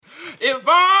If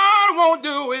Vaughn won't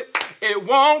do it, it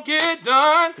won't get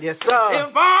done. Yes, sir.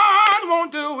 If Vaughn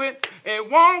won't do it, it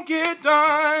won't get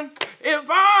done. If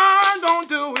Vaughn don't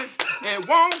do it, it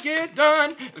won't get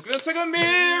done. It's gonna take a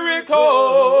miracle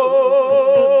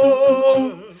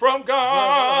from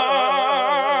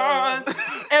God.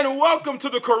 And welcome to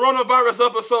the coronavirus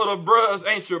episode of Bruhs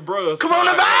Ain't Your Bruhs.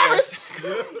 Coronavirus.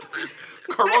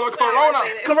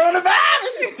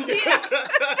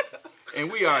 Coronavirus. And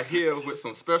we are here with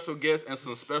some special guests and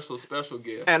some special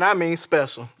guests. And I mean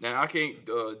special. Now, I can't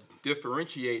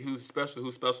differentiate who's special,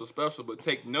 but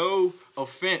take no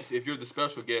offense if you're the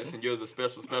special guest and you're the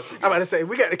special guest. I'm about to say,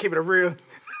 we got to keep it real.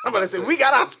 I'm about to say, we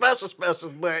got our specials,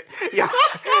 but y'all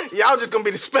just going to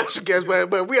be the special guests,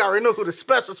 but we already know who the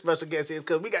special guest is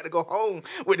because we got to go home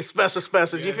with the specials.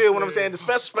 You feel what I'm saying? The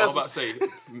special. I'm about to say,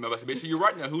 make sure you're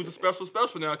right now. Who's the special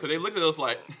now? Because they look at us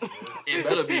like, it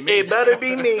better be me. It better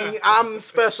be me. I'm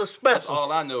special. That's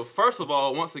all I know. First of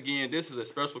all, once again, this is a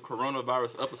special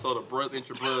coronavirus episode of Bruhs Ain't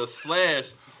Your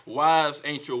Bruhs / Wives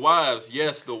Ain't Your Wives.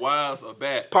 Yes, the wives are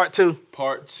back. Part 2.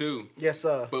 Yes,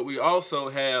 sir. But we also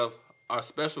have our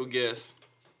special guests.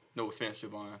 No offense,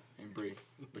 Javon and Bree.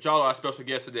 But y'all are our special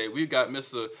guests today. We've got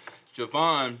Mr.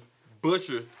 Javon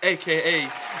Butcher, a.k.a.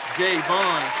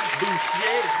 Javon Boucher.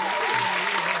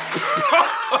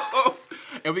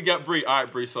 And we got Bree. All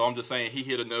right, Bree, so I'm just saying he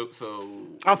hit a note, so...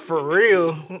 I'm for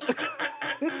real.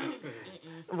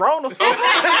 Rona.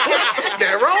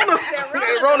 That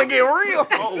Rona get real.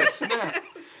 Oh, snap.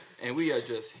 And we are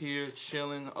just here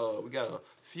chilling. We got a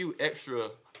few extra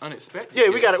unexpected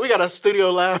guests. we got a studio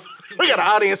live. We got an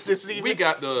audience this evening. We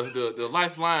got the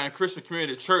Lifeline Christian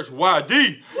Community Church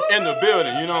YD in the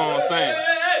building. You know what I'm saying?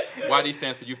 YD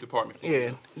stands for Youth Department.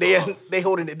 Yeah, they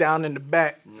holding it down in the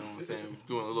back. You know what I'm saying?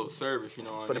 Doing a little service. You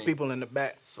know what I mean? For the people in the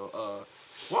back. So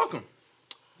welcome.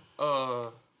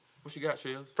 What you got,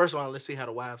 Shells? First of all, let's see how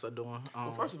the wives are doing.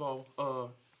 Well, first of all,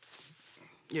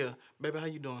 yeah, baby, how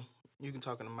you doing? You can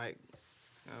talk in the mic.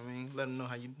 You know what I mean, let them know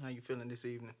how you feeling this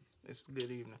evening. It's a good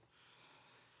evening.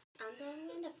 I'm doing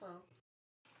wonderful.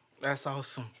 That's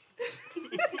awesome.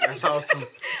 That's awesome.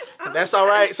 That's all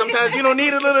right. Sometimes you don't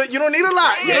need a lot. You don't need a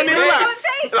lot.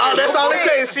 Oh, that's all it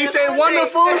takes. She said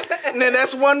wonderful, and then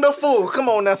that's wonderful. Come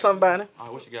on now, somebody. All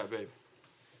right, what you got, baby?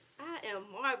 I am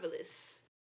marvelous.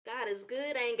 God is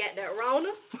good. I ain't got that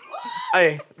Rona.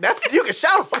 Hey, you can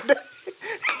shout off that.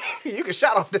 You can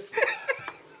shout off that.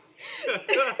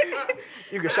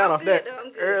 You can shout off that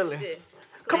early.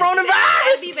 Coronavirus.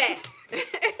 I'll be back.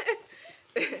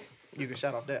 You can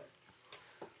shout off that.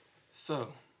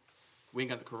 So, we ain't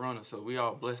got the corona, so we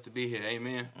all blessed to be here.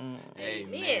 Amen.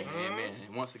 Amen.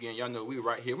 And once again, y'all know we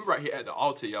right here. We right here at the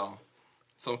altar, y'all.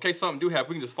 So in case something do happen,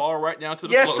 we can just fall right down to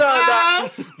the floor. Yes, sir,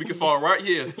 Doc. We can fall right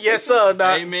here. Yes, sir,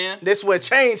 Doc. Amen. This is where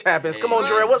change happens. Come on,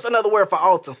 Jarrell. What's another word for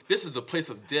altar? This is the place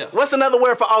of death. What's another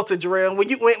word for altar, Jarrell? When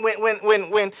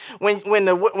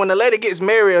the lady gets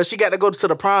married, or she got to go to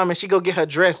the prom and she go get her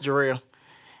dress, Jarrell,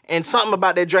 and something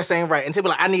about that dress ain't right, and she be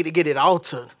like, I need to get it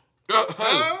altered.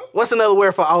 What's another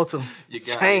word for altar?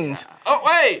 Change. Oh,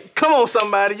 wait. Come on,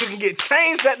 somebody. You can get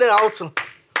changed at the altar.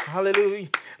 Hallelujah.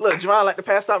 Look, Javon like to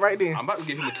pass out right there. I'm about to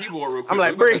get him a keyboard real quick. I'm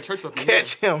like, Bree,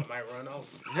 catch him. Might run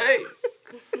off. Hey.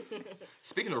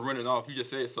 Speaking of running off, you just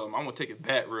said something. I'm going to take it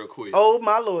back real quick. Oh,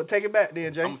 my Lord. Take it back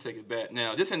then, Jay. I'm going to take it back.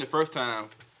 Now, this ain't the first time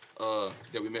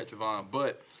that we met Javon,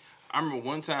 but I remember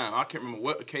one time, I can't remember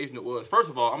what occasion it was. First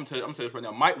of all, I'm gonna tell you this right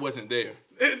now. Mike wasn't there.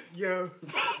 Yeah.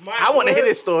 I want to hear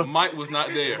this story. Mike was not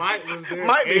there. Mike was there.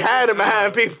 Mike be hiding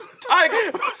behind people.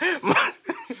 Tiger.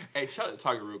 Hey, shout out to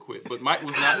Tiger real quick. But Mike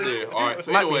was not there. All right.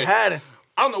 So Mike anyway, be hiding.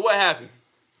 I don't know what happened.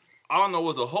 All I know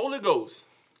was the Holy Ghost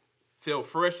felt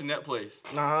fresh in that place.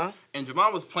 Uh-huh. And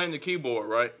Javon was playing the keyboard,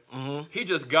 right? Mm-hmm. He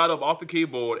just got up off the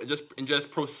keyboard and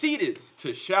just proceeded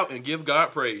to shout and give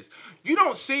God praise. You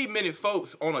don't see many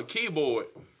folks on a keyboard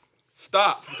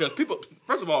stop because people.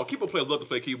 First of all, keyboard players love to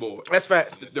play keyboard. That's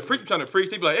facts. The preacher trying to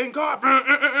preach, he be like, "Ain't God?"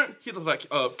 He was like,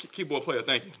 "Keyboard player,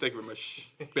 thank you very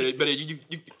much. Better you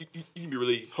can be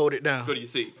relieved. Hold it down. Go to your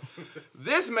seat."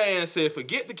 This man said,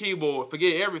 "Forget the keyboard,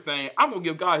 forget everything. I'm gonna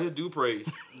give God His due praise."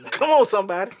 Come on,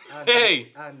 somebody. I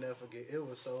never forget. It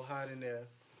was so hot in there.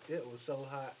 It was so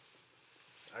hot.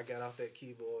 I got off that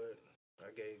keyboard.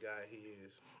 I gave God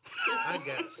His. I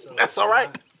got so. That's all right.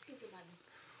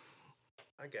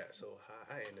 I got so hot,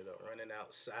 I ended up running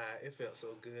outside. It felt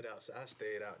so good outside. I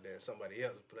stayed out there and somebody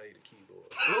else played the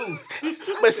keyboard.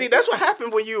 But see, that's what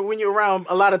happened when you're around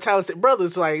a lot of talented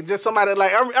brothers. Like, just somebody,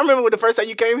 like, I remember when the first time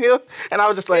you came here, and I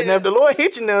was just like, now, if the Lord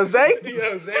hit you now, Zay.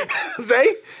 Yeah, Zay.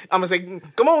 Zay, I'm going to say,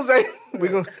 come on, Zay. We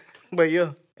gonna, but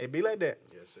yeah, it be like that.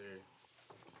 Yes, sir.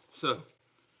 So,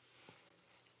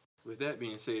 with that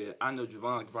being said, I know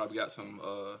Javon probably got some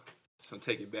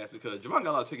take it backs because Javon got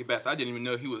a lot of take it backs I didn't even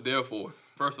know he was there for.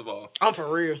 First of all, I'm for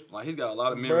real. like he's got a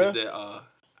lot of memories that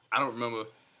I don't remember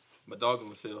my dog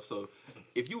himself. So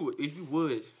if you would,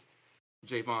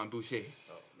 Javon Boucher,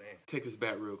 take us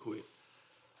back real quick.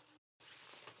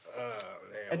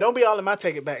 And don't be all in my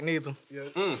take it back neither. Yeah.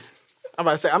 I'm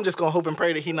about to say I'm just gonna hope and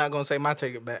pray that he not gonna say my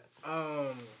take it back.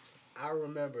 I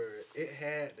remember it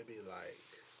had to be like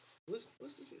what's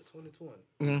this year? 2020.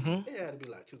 Mm-hmm. It had to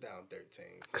be like 2013.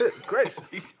 Good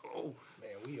gracious. Oh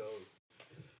man, we old.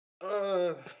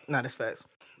 Nah, that's facts.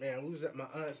 Man, we was at my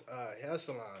aunt's hair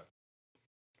salon,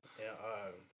 and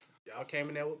y'all came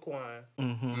in there with Quan,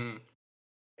 Mm-hmm. and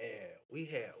we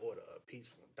had ordered a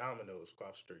pizza from Domino's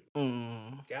across the street.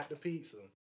 Mm. Got the pizza.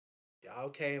 Y'all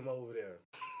came over there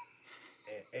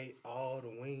and ate all the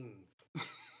wings.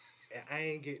 And I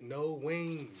ain't get no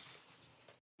wings.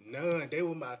 None. They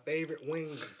were my favorite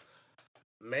wings.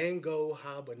 Mango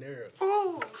habanero.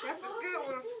 Ooh, that's a good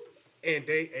one. And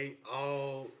they ate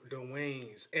all the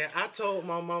wings. And I told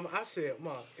my mama, I said,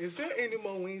 Mom, is there any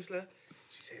more wings left?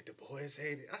 She said, the boys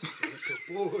ate it. I said, the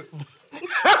boys.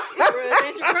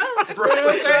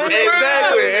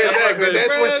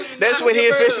 Exactly. That's when he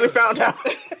officially found out.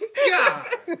 Yeah.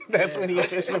 That's when he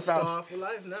officially I'm found out. starved for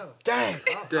life now. Dang.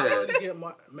 I only get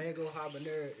my mango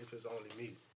habanero if it's only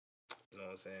me. You know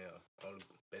what I'm saying? Only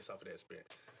based off of that experience.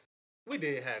 We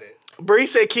did have it. Bree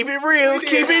said, keep it real, We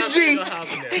keep did it have G, mango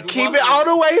habanero. keep it all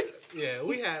the way. Yeah,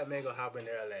 we had mango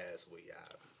habanero last week,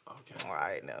 y'all. Okay. All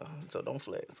right, now, so don't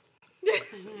flex.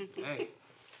 Hey.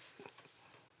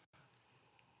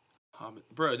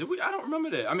 Bro, did we? I don't remember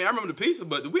that. I mean, I remember the pizza,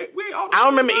 but did we ate all the I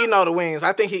don't remember eating all the wings.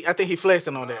 I think he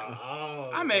flexing on that.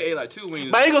 Oh, I may ate like 2 wings.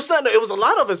 But I ain't gonna stunt though. It was a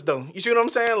lot of us though. You see what I'm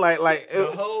saying? Like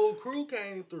the whole crew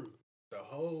came through. The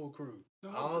whole crew.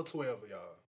 All 12 of y'all.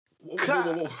 Whoa. Good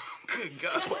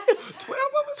God. 12 of us? 12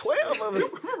 of us.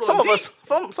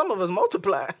 We Some of us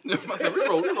multiply. we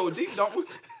roll deep, don't we?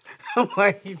 I'm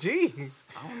like, jeez.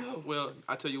 I don't know. Well,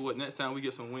 I tell you what, next time we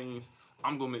get some wings,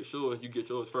 I'm gonna make sure you get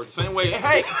yours first. The same way,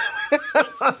 hey!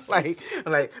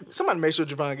 like somebody make sure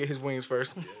Javon get his wings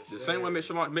first. The same way, make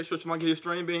sure Shamon get his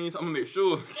string beans. I'm gonna make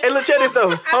sure. Hey, look, check this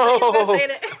though. Hold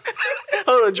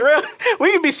on, Drill.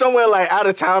 We could be somewhere like out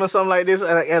of town or something like this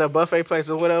at a buffet place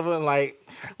or whatever, and like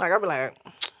I'll be like,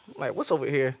 what's over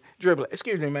here? Drill be like,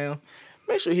 excuse me, man.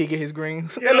 Make sure he get his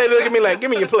greens. And they look at me like,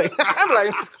 give me your plate. I'm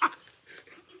like,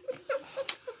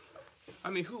 I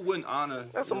mean, who wouldn't honor?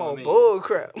 that's some you know old what I mean, bull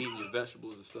crap. eating your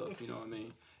vegetables and stuff. You know what I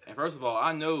mean? And first of all,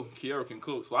 I know Kiara can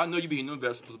cook, so I know you be eating them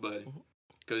vegetables, buddy.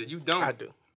 Because if you don't, I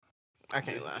do. I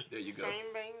can't lie. there you go. String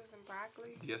beans and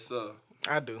broccoli. Yes, sir.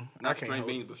 I do. I Not can't string hold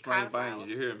beans, but string Cauliflower. beans.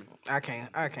 You hear me? I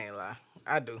can't lie.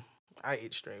 I do. I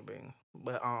eat string beans.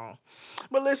 But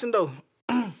listen though.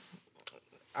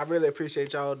 I really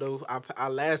appreciate y'all though. Our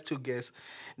last 2 guests,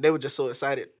 they were just so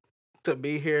excited to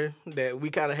be here that we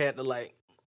kind of had to like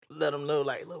let them know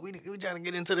like, look, we trying to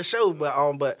get into the show,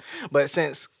 but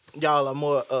since y'all are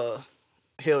more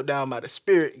held down by the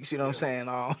spirit, you see what I'm saying?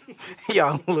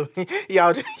 Y'all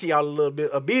a little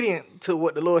bit obedient to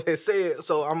what the Lord has said.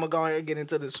 So I'm gonna go ahead and get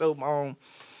into the show.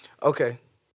 Okay,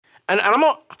 and I'm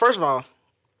gonna, first of all,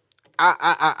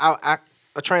 I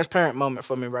a transparent moment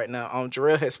for me right now.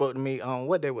 Jarrell had spoke to me on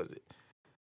what day was it?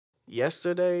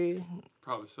 Yesterday.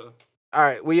 Probably so. All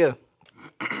right. Well, yeah.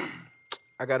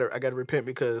 I gotta repent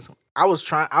because I was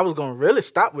gonna really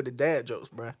stop with the dad jokes,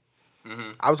 bruh.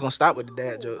 Mm-hmm. I was gonna stop with the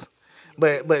dad jokes,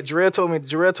 but Jarrell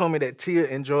told me that Tia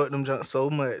enjoyed them jokes so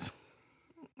much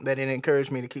that it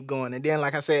encouraged me to keep going. And then,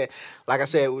 like I said,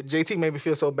 JT made me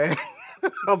feel so bad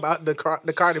about the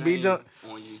Cardi B junk.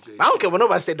 On you, JT. I don't care what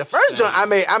nobody said. The first junk I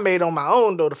made on my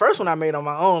own though. The first one I made on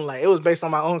my own, like it was based on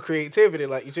my own creativity.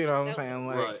 Like you see what I'm saying?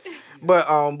 Like, Right.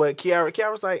 but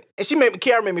Kiara was like, and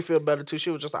Kiara made me feel better too. She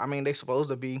was just like, I mean, they supposed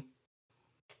to be.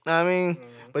 I mean,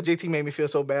 but JT made me feel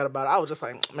so bad about it. I was just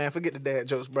like, man, forget the dad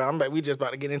jokes, bro. I'm like, we just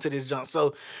about to get into this junk.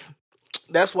 So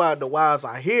that's why the wives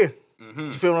are here. Mm-hmm.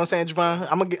 You feel what I'm saying, Javon?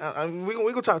 I'm gonna we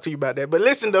gonna talk to you about that. But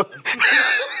listen though,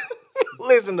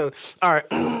 All right.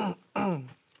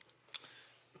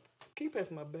 Can you pass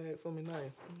my bag for me now?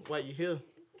 While you here?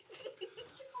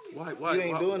 Why You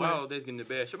ain't doing that. all days getting the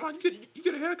bad? Shamon, you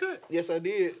get a haircut Yes, I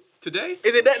did. today?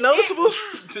 Is it that noticeable?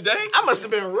 Today? I must have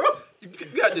been rough. You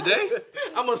got today?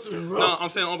 I must have been rough. No, I'm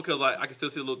saying only because like I can still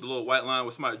see the little white line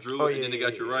where somebody drew it, Oh, and yeah, then they yeah,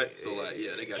 got you yeah, right. yeah, So like,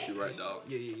 yeah, they got you right, dog.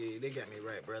 Yeah. They got me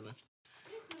right, brother.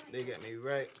 They got me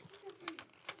right.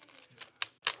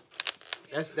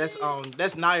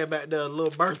 That's Naya back there,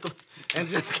 little Bertha. And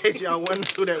just in case y'all wondering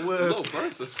who that was. Little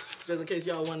Bertha. Just in case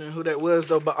y'all wondering who that was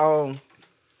though. But all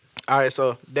right,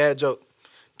 so dad joke.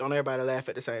 Don't everybody laugh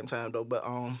at the same time though. But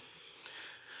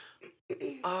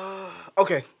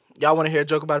okay. Y'all want to hear a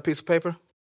joke about a piece of paper?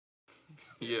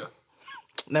 Yeah.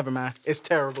 Never mind. It's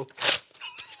terrible.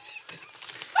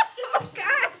 Oh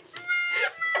God.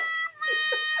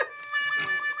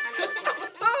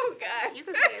 Oh God. You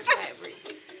can say it's that, Bree.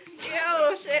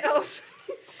 Yo, Shells.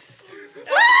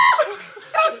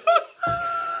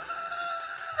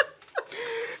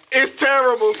 It's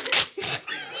terrible.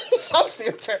 I'm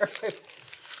still terrible.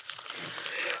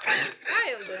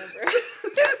 I am done, bro.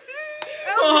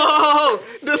 Oh,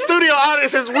 the studio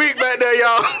audience is weak back there,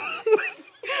 y'all.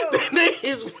 They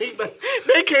is weak back.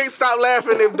 They can't stop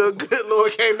laughing if the good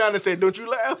Lord came down and said, "Don't you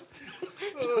laugh."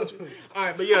 All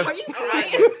right, but yeah. Are you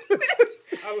crying?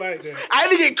 I like that. I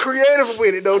had to get creative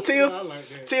with it though, Teal. I like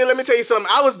that. Teal, let me tell you something.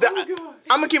 I'm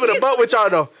gonna keep it a buck with y'all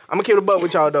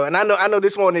though. And I know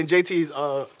this one in JT's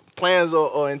plans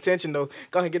or intention though.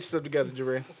 Go ahead and get yourself together,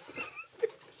 Jarrell.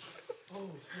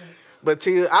 But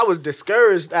Teal, I was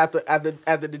discouraged after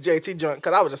the JT joint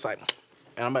because I was just like,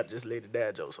 and I'm about to just leave the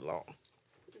dad jokes alone.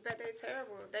 But they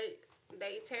terrible.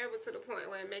 They terrible to the point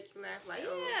where it make you laugh like,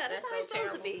 oh, Yeah, that's how it's so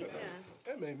supposed to terrible. be.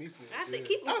 Yeah. That made me feel I said,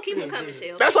 good. keep them coming,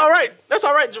 Shells. That's all right. That's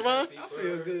all right, Javon. I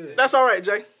feel good. That's all right,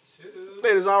 Jay.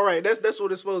 That is all right. That's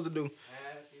what it's supposed to do.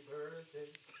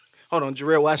 Hold on,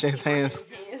 Jarrell washing his hands.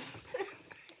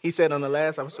 He said on the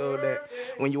last episode that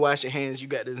when you wash your hands, you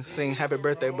got to sing happy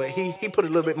birthday. But he put a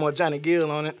little bit more Johnny Gill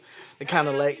on it to kind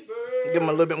of like give him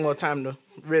a little bit more time to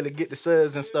really get the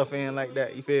suds and stuff in like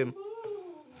that. You feel me?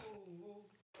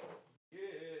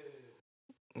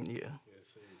 Yeah.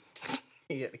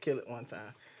 He had to kill it one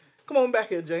time. Come on back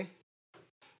here, Jay.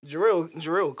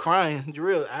 Jarrell crying.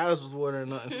 Jarrell's eyes was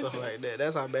watering up and stuff like that.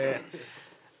 That's how bad.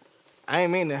 I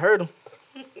ain't mean to hurt him.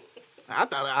 I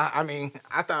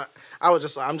thought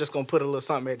I'm just gonna put a little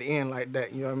something at the end like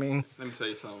that. You know what I mean? Let me tell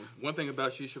you something. One thing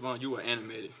about you, Siobhan, you were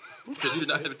animated. Because you did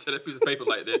not have to tell that piece of paper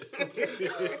like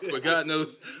that. But God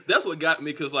knows, that's what got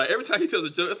me. Because like every time he tells a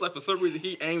joke, it's like for some reason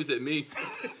he aims at me.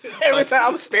 Every time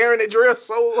I'm staring at Jarrell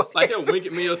so Like he'll wink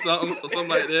at me or something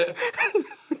like that.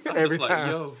 I'm every just time.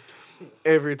 Like, yo.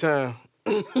 Every time.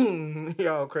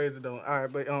 Y'all crazy though. All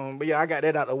right, but yeah, I got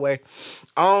that out of the way.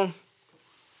 All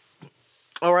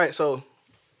right, so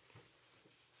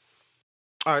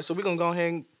we're gonna go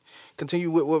ahead and continue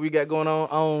with what we got going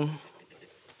on.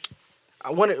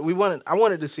 I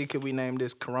wanted to see could we name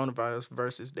this coronavirus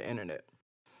versus the internet.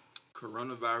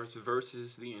 Coronavirus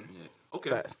versus the internet. Okay.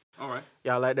 Facts. All right.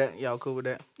 Y'all like that? Y'all cool with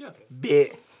that? Yeah.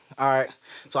 Bet. All right.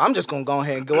 So I'm just gonna go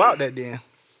ahead and go out there then.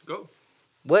 Go.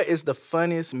 What is the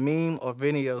funniest meme or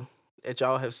video that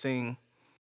y'all have seen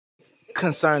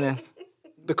concerning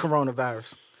the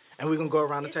coronavirus? And we're gonna go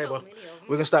around the There's so table. many of 'em.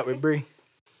 We're gonna start with Bree.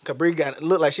 Cause Bree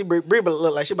look like she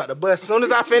about to bust. As soon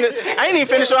as I finish, I ain't even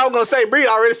finished what I was gonna say. Bree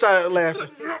already started laughing.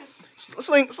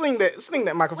 Sling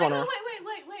that microphone on. Wait.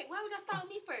 Why we gotta start with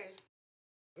me first?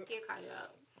 He'll call you out.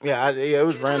 Yeah, it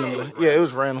was random. Yeah, it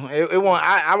was random. It won't.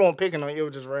 I won't pick it on you. It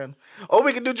was just random. Or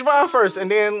we could do Javon first, and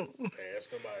then.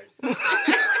 Ask somebody.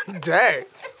 Dang.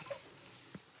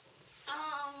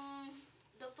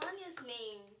 The funniest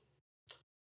meme.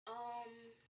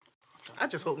 I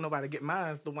just hope nobody get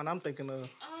mine. The one I'm thinking of.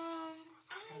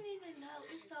 I don't even know.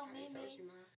 It's so many.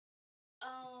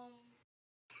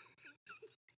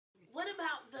 What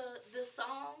about the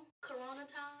song Corona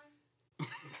Time?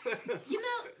 You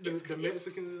know, The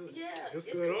Mexican. yeah, It's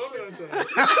it's good on Corona that time.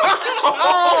 time.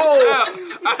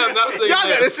 Oh, I have not seen y'all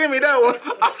that. gotta send me that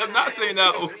one. I have not seen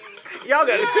that one. Y'all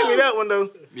gotta send me that one though.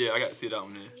 Yeah, I got to see that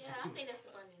one then. Yeah, I think that's the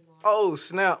funniest one. Oh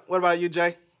snap! What about you,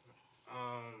 Jay?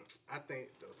 I think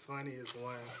the funniest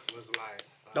one was like.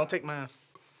 Don't take mine.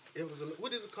 It was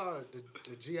what is it called? The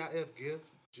GIF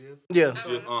GIF. Yeah.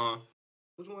 Uh-huh.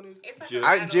 Which one is it? It's like Gif. a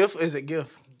battle. GIF is it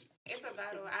GIF? It's a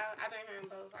battle. I've been hearing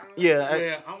both. I don't know. Yeah.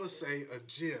 Yeah, I'm gonna say a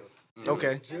GIF.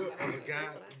 Okay. GIF of a guy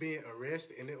being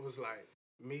arrested, and it was like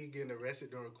me getting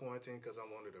arrested during quarantine because I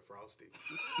wanted a Frosty.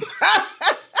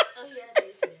 Oh yeah, I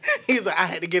did see that. He's like, I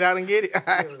had to get out and get it.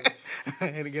 I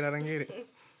had to get out and get it.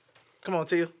 Come on,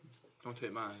 Tia. Don't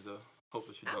take mine though.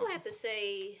 Hopefully she I don't. would have to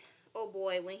say, oh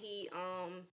boy, when he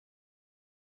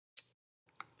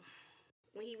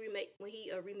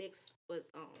remixed with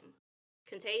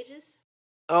Contagious.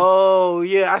 Oh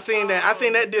yeah, I seen that. I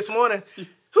seen that this morning.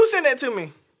 Who sent that to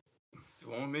me? It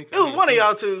won't make It was one of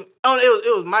y'all two. Oh,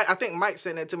 it was Mike. I think Mike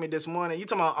sent that to me this morning. You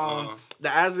talking about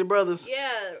the Isley Brothers? Yeah,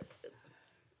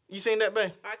 You seen that,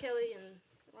 babe? R. Kelly and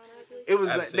Ron Isley? It was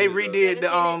I like haven't they seen it, though.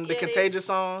 redid Haven't seen it? the Yeah, Contagious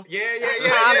song. Yeah. Let me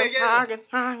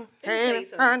tell you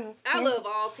something. I love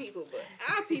all people, but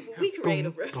our people, we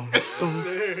creative, bro.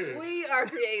 We are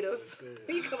creative.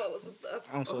 We come up with some stuff.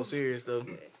 I'm so serious though.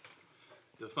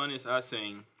 The funniest I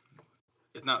seen,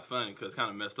 it's not funny because it's kind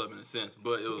of messed up in a sense,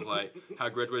 but it was like how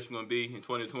graduation gonna be in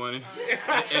 2020, and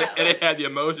it had the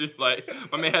emojis like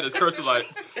my man had his cursor like,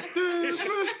 then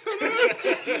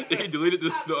he deleted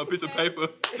the piece of paper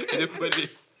and then put it.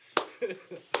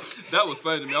 That was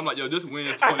funny to me. I'm like, yo, this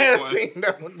wins 2020. I have seen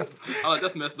that one though. I'm like,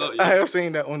 that's messed up. I Yeah. have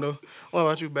seen that one though. What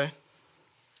about you, babe?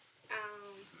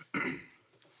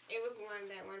 It was one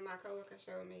that one of my coworkers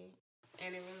showed me,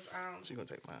 and it was She gonna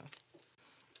take mine.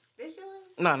 this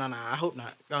yours? No. I hope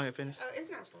not. Go ahead, finish. It's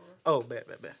not yours. Oh, bad.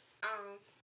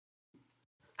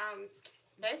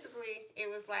 Basically, it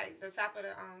was like the top of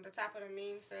the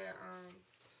meme said,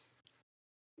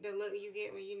 the look you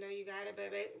get when you know you got it,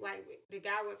 baby. Like the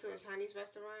guy went to a Chinese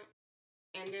restaurant,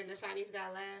 and then the Chinese guy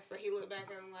laughed, so he looked back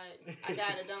at him like, "I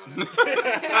got it, don't I?"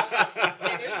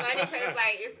 And it's funny because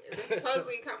like it's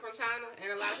supposedly come from China,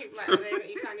 and a lot of people like, oh, they don't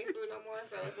eat Chinese food no more.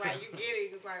 So it's like you get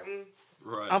it, it's like,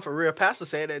 Right. I'm for real. Pastor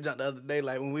said that junk the other day,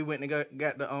 like when we went and got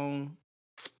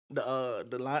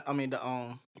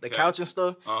the couch and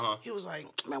stuff. He was like,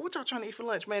 man, what y'all trying to eat for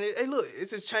lunch, man? Hey, look, it's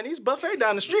this Chinese buffet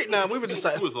down the street now. We were just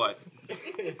like, He was like,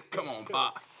 come on,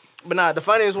 Pop. but nah, the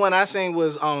funniest one I seen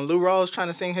was Lou Rawls trying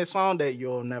to sing his song that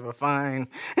you'll never find.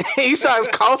 He starts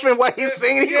coughing while he's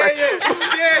singing. He's like,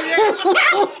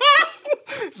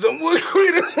 someone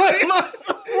quit it.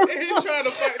 He's trying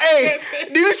to fight. Hey,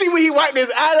 did you see when he wiped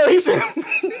his eye though? He said,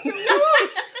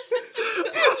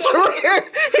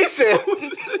 he said,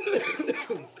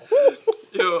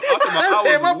 Yo, I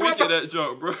was weak at that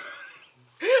junk, bro.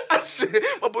 I said,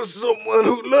 I'm someone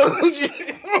who loves you.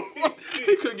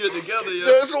 He couldn't get it together, yo.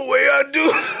 That's the way I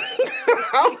do.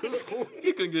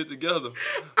 He couldn't get it together.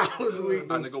 I was weak.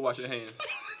 I need to go wash your hands.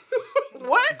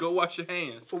 What? Go wash your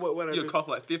hands. For what I You do? cough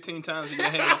like 15 times in your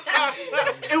hand.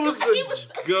 It was a,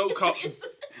 Go cough.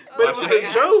 but it was a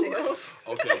joke.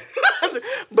 Okay.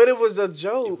 But it was a If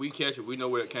joke. we catch it, we know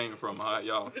where it came from, all right,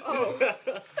 y'all?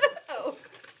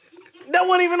 That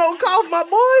wasn't even no cough, my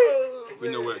boy. We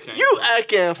know where it came You from.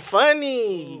 acting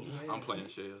funny. I'm playing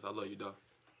Shells. I love you, dog.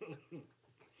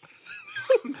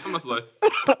 I must like.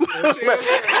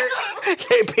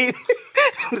 Hey, Pete.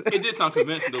 It did sound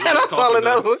convincing, though. And I saw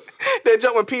another one. That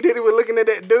jump when P. Diddy was looking at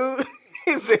that dude.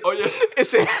 He said, Oh, yeah. He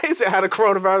said how the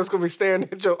coronavirus gonna be staring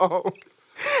at your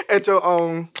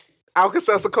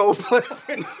Alka-Seltzer Coldplay.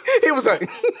 He was like,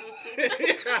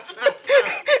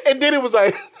 and Diddy was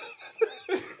like,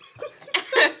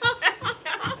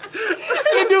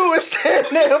 the dude was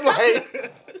staring at him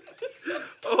like,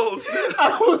 Oh, snap.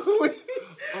 I was weak.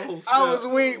 Oh, snap. I was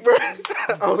weak, bro.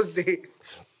 I was dead.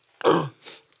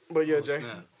 But yeah, Jay,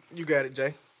 snap. you got it,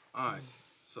 Jay. All right.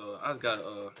 So I just got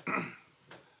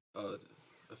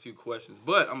a few questions,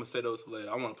 but I'm gonna say those for later.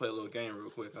 I want to play a little game real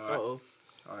quick. All right. Uh-oh.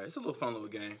 All right. It's a little fun little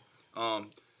game.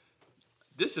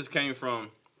 This just came from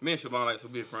me and Siobhan. Like, so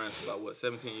we've been friends for about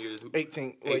 17 years.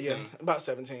 18. Well, yeah, 18. about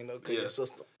 17 though, cause Yeah. your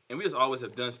sister. And we just always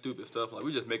have done stupid stuff. Like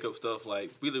we just make up stuff. Like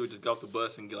we literally just go off the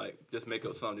bus and just make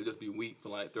up something. Just be weak for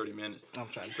like 30 minutes. I'm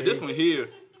trying to But tell this you. one here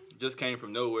just came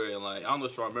from nowhere. And like I don't know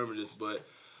if y'all remember this, but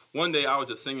one day I was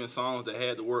just singing songs that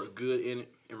had the word "good" in it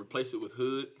and replaced it with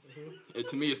 "hood." And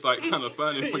to me, it's like kind of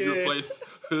funny when you replace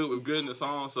 "hood" with "good" in the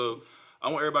song. So I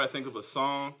want everybody to think of a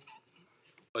song,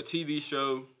 a TV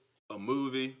show, a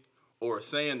movie, or a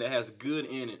saying that has "good"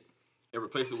 in it and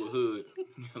replace it with "hood."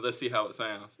 Let's see how it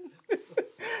sounds.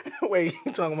 Wait,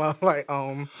 you talking about like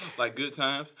Like good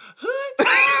times. Hood times.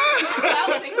 I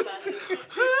was thinking about it.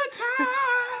 Hood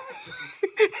times.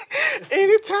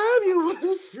 anytime you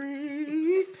wanna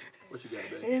free, What you got,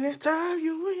 baby? anytime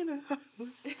you wanna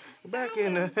back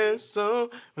in the head song.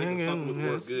 Think of something with the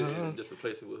word good in it and just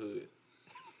replace it with hood.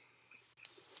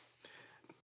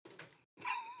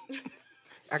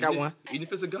 I got one. Even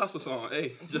if it's a gospel song,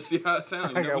 hey, just see how it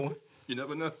sounds. I got one. You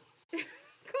never know.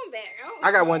 Come back.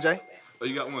 I got one, Jay. Oh,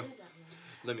 you got one?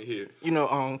 Let me hear it. You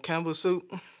know, Campbell soup,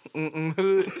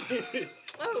 hood,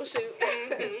 Oh shoot.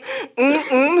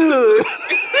 hood.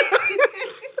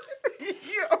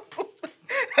 Yo,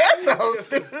 that sounds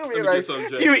stupid. me Like get some,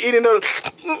 Jay. you eating those,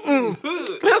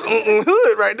 Hood. that's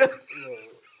hood right there.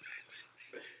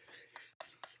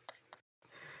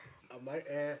 I might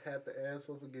have to ask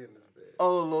for forgiveness, man.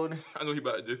 Oh Lord, I know what you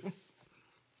about to do.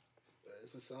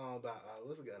 It's a song about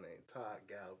what's a guy named Todd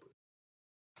Galbert.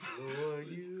 Lord,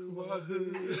 you are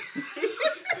hood.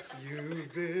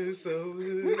 You've been so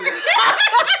hood.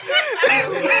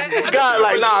 God,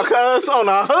 like, nah, cuz, on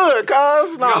the hood,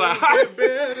 cuz, nah. You're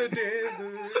better than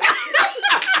hood.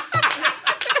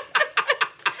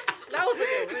 That was a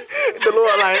good one. The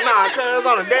Lord, like, nah, cuz,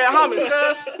 on the dead homies,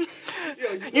 cuz.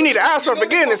 You need to ask for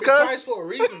forgiveness, They call me cuz. Christ for a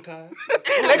reason, cuz.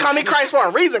 They call me Christ for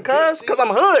a reason, cuz. Cuz I'm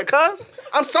hood, cuz.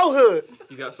 I'm so hood.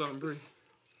 You got something, Bree?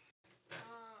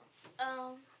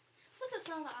 What's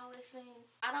the song I always sing?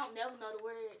 I don't never know the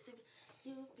words.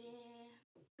 You've been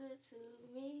good to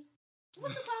me.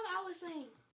 What's the song I always sing?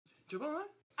 Javon?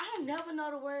 I never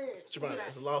know the words. Jabbar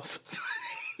is lost.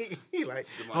 He like,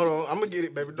 hold on, I'm gonna get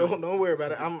it, baby. Don't worry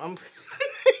about it. I'm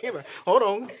he like, hold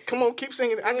on, come on, keep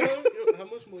singing. I got How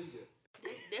much more you get?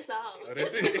 That's all. Oh,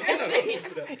 that's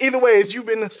it. Either way, it's you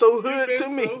been so hood to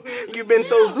me. You've been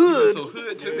so hood So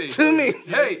hood to me. to me.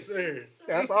 Hey. Sir.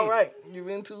 That's all right. You've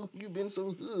been so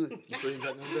hood. You sure you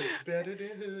got no day? Better than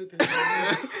hood.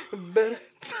 Better.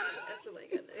 That's the way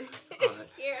I got that. All right.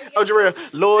 Yeah, Oh, Jarrell,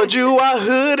 Lord, you are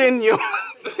hood in you.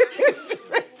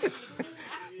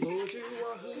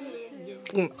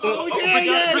 Bree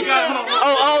got it.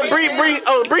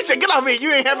 Hold on. Bree said, get off me.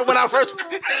 You ain't have it when I first.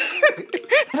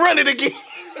 Run it again.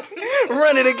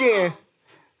 Run it again.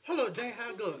 Hold on, Jay, how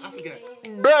it go? I forgot.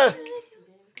 Bruh.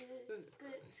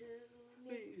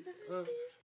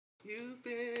 You've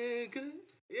been good.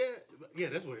 Yeah,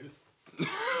 that's what it is.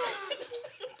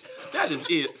 That is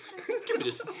it. Give me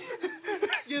this.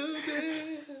 You've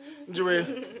been.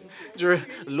 Jarrell,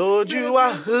 Lord, you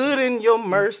are hood in your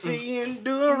mercy,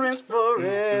 endurance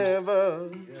forever.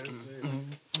 Yes, sir.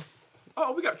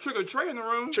 Oh, we got Trigger Trey in the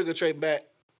room. Trigger Trey back.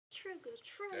 Trigger.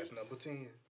 That's number 10.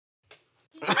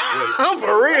 I'm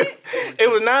for real. It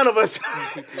was 9 of us.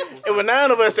 It was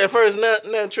 9 of us at first.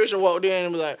 Now Trisha walked in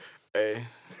and was like, hey,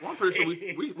 Well, I'm pretty sure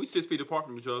we 6 feet apart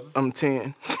from each other. I'm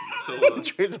 10. So,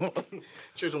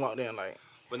 Trisha walked in like,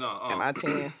 but no. am I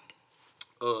 10?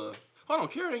 Hold on,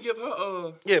 Karen didn't give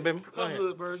her Yeah, baby. Go her ahead.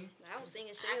 hood version. I was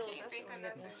singing I shells. can't That's think the of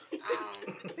one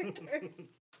nothing.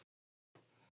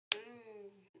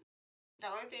 The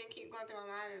only thing that keep going through my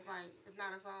mind is like, it's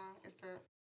not a song, it's the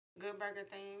Good Burger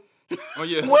theme. Oh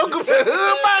yeah. Welcome to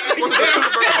Hood Burger.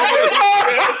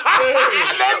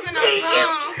 That's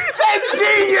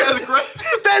genius. That's great.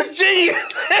 That's genius.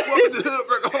 Welcome to Hood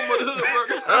Burger, home of the Hood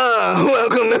Burger.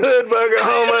 Welcome to Hood Burger,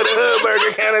 home of the Hood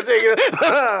Burger. Can I take it?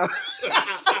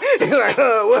 He's like,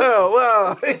 well.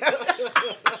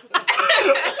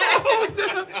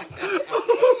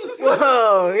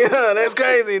 Whoa, yeah, that's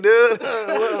crazy, dude.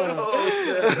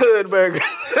 Hood Burger.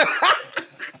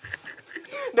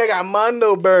 They got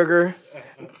Mondo Burger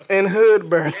and Hood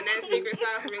Burger. And that secret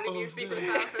sauce really be secret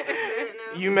sauce. That's good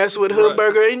now. You mess with Hood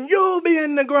Burger and you'll be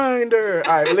in the grinder.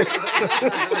 All right,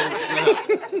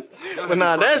 but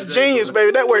nah, that's genius,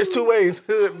 baby. That works 2 ways.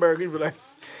 Hood Burger. You be like,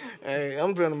 hey,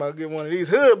 I'm feeling about to get one of these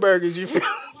Hood Burgers. You feel?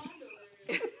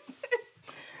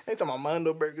 They talking about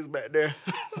Mondo Burgers back there.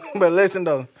 But listen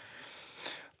though.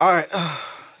 All right.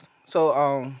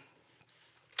 So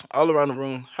all around the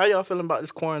room, how y'all feeling about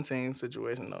this quarantine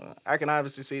situation though? I can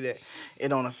obviously see that it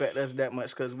don't affect us that much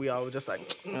because we all just like,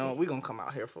 we gonna come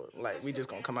out here for like we just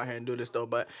gonna come out here and do this though.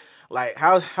 But like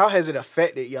how has it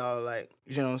affected y'all? Like,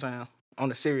 you know what I'm saying?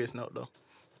 On a serious note though.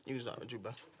 You can start with you,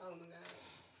 bro. Oh my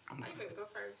God. I could go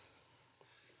first.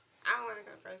 I don't want to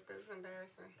go first because it's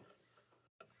embarrassing.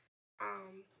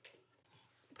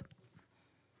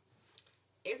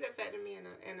 It's affecting me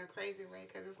in a crazy way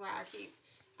because it's like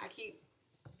I keep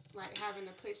like having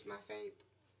to push my faith.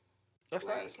 That's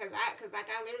Like, nice. cause I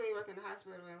literally work in the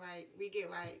hospital and like we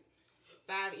get like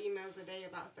 5 emails a day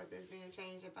about stuff that's being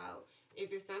changed about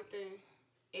if it's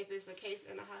a case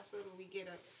in the hospital, we get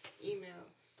an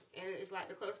email and it's like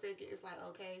the closer it gets, it's like,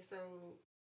 okay, so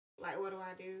like what do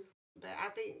I do? But I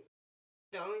think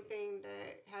the only thing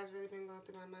that has really been going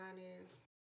through my mind is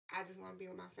I just want to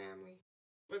be with my family,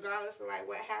 regardless of like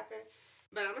what happened.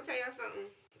 But I'm gonna tell y'all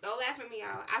something. Don't laugh at me,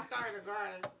 y'all. I started a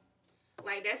garden.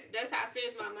 Like, that's how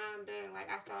serious my mind been. Like,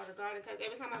 I started a garden because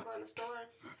every time I go in the store,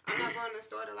 I'm not going to the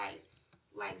store to, like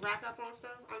rack up on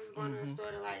stuff. I'm just going to the store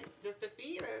to, like, just to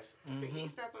feed us, to eat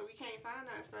stuff, but we can't find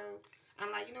that. So, I'm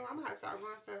like, you know what? I'm going to have to start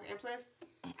growing stuff. And plus,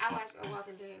 I watch A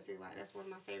Walking Dead, too. Like, that's one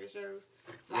of my favorite shows.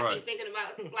 So, I keep thinking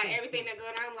about, like, everything that's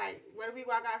going on. I'm like, what if we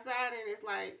walk outside and it's,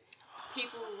 like,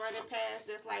 people running past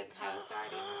just, like, how it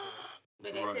started?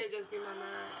 But that could just be my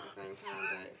mind at the same time.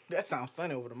 But That sounds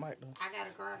funny over the mic though. I got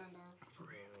a garden, though. For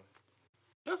real.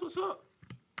 That's what's up.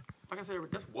 Like I said,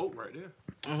 that's woke right there.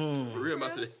 Mm-hmm. For real,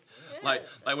 about today. Like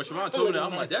when Siobhan told me that,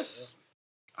 I'm like,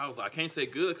 I was like, I can't say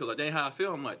good because like, that ain't how I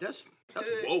feel. I'm like, that's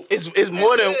woke. It's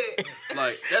more than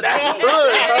Like, that's woke.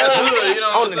 hood. That's hood, you know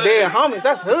what On I'm the saying? dead homies,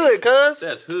 that's hood, cuz.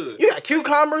 That's hood. You got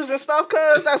cucumbers and stuff,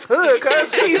 cuz. That's hood, cuz.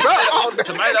 Seize up on the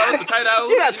Tomatoes, potatoes.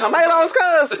 You got tomatoes,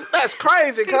 cuz. That's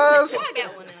crazy, cuz. I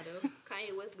got one now though.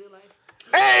 Kanye West, Good Life.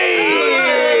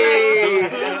 Hey!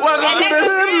 Welcome to the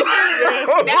hood.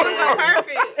 That was so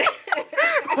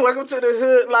perfect. Welcome to the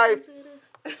hood life.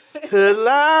 Hood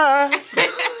life.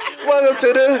 Welcome to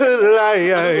the hood life.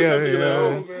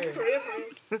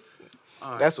 All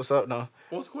right. That's what's up, though.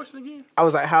 What's the question again? I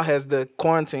was like, how has the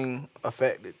quarantine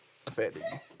affected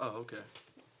you? Oh, okay.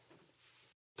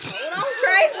 Hold on,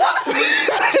 Trey.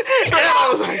 I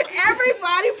was like,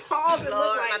 Everybody pause and Lord,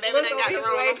 look my like baby look done over got the his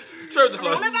Rona. way. Church is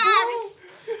like, Coronavirus.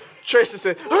 Tracy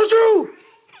said, oh, Drew.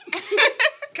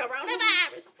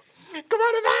 Coronavirus.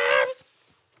 Coronavirus.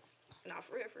 Nah,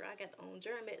 for real, I got the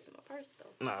germ meds in my purse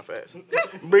though. Nah, fast.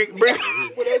 Bring him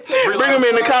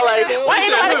in the car like, why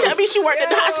ain't nobody tell me she worked at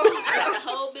the hospital? The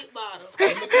whole big bottle.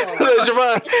 Look,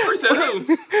 Javon. said who?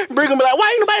 Bring him like, why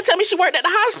ain't nobody tell me she worked at the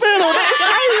hospital? That's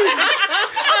crazy.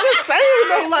 I'm just saying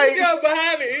though, like,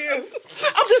 behind the ears.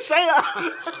 I'm just saying.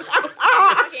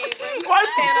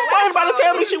 Why ain't nobody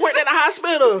tell me she worked at the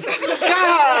hospital?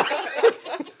 God.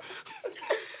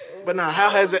 But nah, how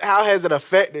has it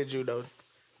affected you though?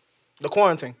 The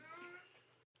quarantine.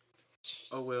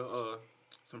 Oh, well,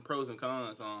 some pros and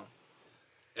cons.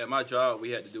 At my job,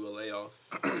 we had to do a layoff.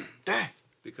 Dang.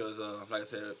 Because, like I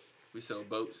said, we sell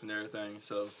boats and everything.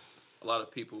 So a lot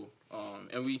of people,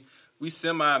 and we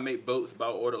semi make boats by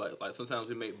order. Like sometimes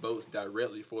we make boats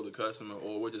directly for the customer,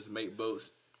 or we'll just make boats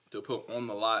to put on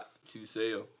the lot to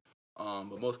sell.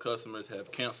 But most customers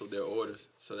have canceled their orders,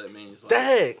 so that means like,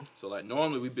 Dang. so like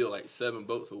normally we build like 7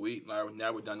 boats a week. Like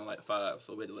now we're down to like 5,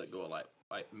 so we had to let go of like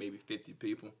maybe 50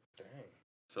 people. Dang.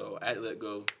 So I had to let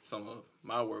go some of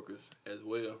my workers as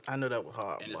well, I knew that was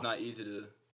hard. and it's not easy to,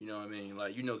 you know what I mean?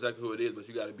 Like you know exactly who it is, but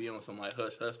you got to be on some like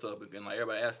hush stuff, and like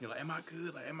everybody asking you like, am I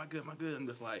good? Like am I good? Am I good? I'm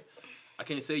just like, I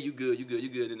can't say you good,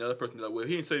 and the other person be like, well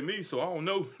he didn't say me, so I don't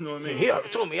know. You know what I mean? He already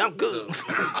told me I'm good. So,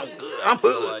 I'm good. I'm so,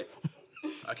 hood. like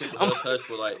I kept the hush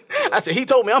for like. I said he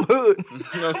told me I'm hood.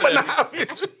 You know what I'm saying?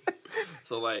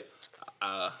 So like,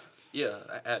 yeah,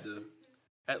 I had to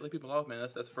let people off, man.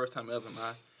 That's the first time ever in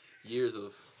my years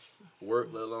of work,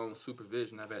 let alone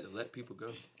supervision, I've had to let people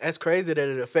go. That's crazy that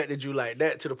it affected you like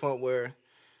that to the point where,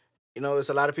 you know, it's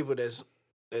a lot of people that's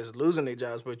losing their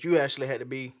jobs, but you actually had to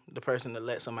be the person to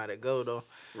let somebody go though.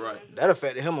 Right. That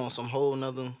affected him on some whole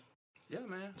nother Yeah,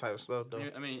 man. type of stuff though.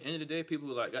 I mean, end of the day, people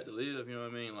like got to live. You know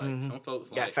what I mean? Like some folks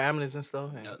Got like families and stuff.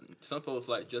 you know, some folks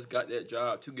like just got that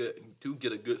job to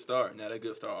get a good start. Now that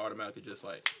good start automatically just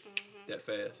like that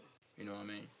fast. You know what I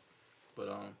mean? But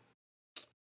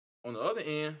on the other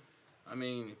end, I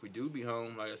mean, if we do be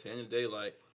home, like I said, end of the day,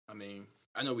 like I mean,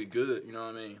 I know we good. You know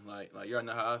what I mean? Like you already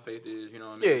know how our faith is. You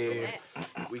know what I mean? Yeah. So,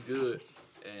 we good.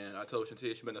 And I told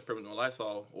Shantia she better not spray me with no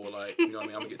Lysol or like, you know what I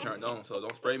mean, I'm gonna get turned on. So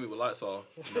don't spray me with Lysol.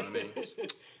 You know what I mean?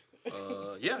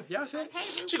 Yeah, I said.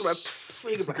 She could be like,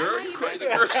 Girl, you crazy,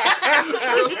 girl.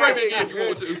 Girl, spray me again if you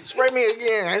want to. spray me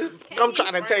again. I'm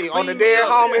trying to tell you, on the dead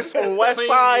homies from West Clean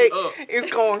Side, me up. it's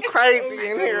going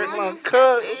crazy in here. My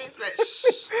cuz.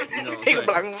 You know what He I'm could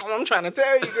be saying? like, I'm trying to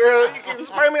tell you, girl, you can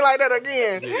spray me like that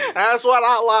again. That's what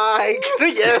I like.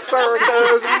 Yes, sir,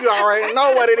 cuz you already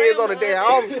know what it is on the dead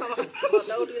homies.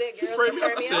 Don't do that, girl. Spray me.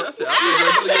 Turn me I off. said,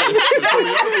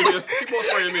 I'm gonna keep on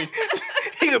spraying me.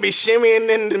 He could be shimmying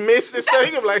in the mist and stuff.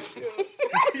 He could be like,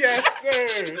 Yes,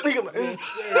 sir. he could be like,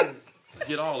 Sir.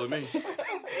 Get all of me.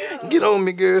 get on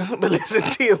me, girl. But listen,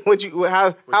 Tia,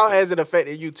 how has it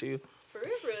affected you, Tia? For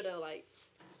real though, like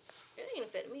it ain't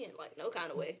affecting me in like no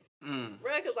kind of way. Mm.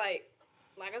 Bruh, cause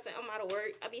like I said, I'm out of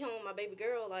work. I be home with my baby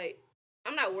girl. Like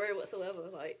I'm not worried whatsoever.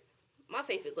 Like my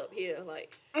faith is up here.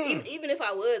 Like even if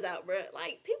I was out, bruh,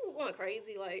 like people going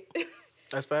crazy. Like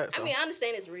That's facts. I mean, I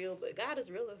understand it's real, but God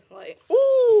is realer. Like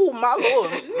Ooh, my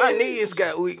Lord. My knees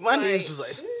got weak. My knees was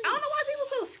like, I don't know why people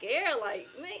so scared. Like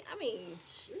man, I mean,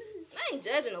 I ain't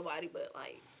judging nobody, but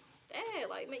like, dad,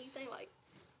 like make you think like,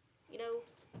 you know.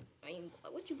 I mean,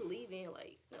 like, what you believe in,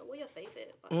 like, you know, where your faith at?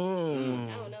 Like,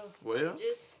 I don't know. Well.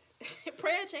 Just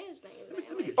prayer changes things,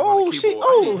 man. Like,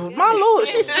 oh, my Lord.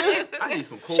 She still, I need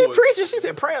some chords. she preaching. She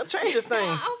said prayer changes things.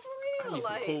 I'm I for real. need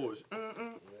some Like, chords.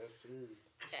 Yes, sir.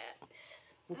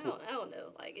 I don't know.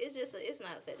 Like, it's just, it's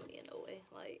not affecting me in no way.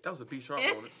 Like, That was a B sharp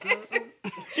on it.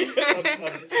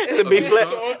 It's a B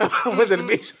flat. Was it a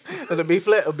B? Was it a B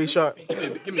flat or B sharp?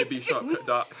 Give me a B sharp,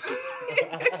 Doc.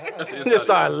 You just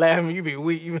started laughing. You be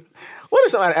weak. You be, What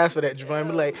if somebody asked for that, Javon?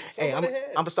 Be like, hey, I'm somebody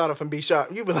had. gonna start off from B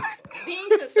sharp. You be like, Being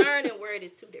concerned and worried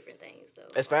is two different things, though.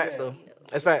 that's facts, though. You know,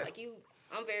 That's facts. Like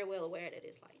I'm very well aware that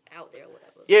it's like out there or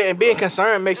whatever. Yeah, and being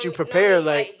concerned makes you prepare.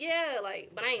 Like, yeah,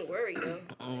 like, but I ain't worried though.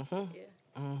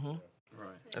 Yeah.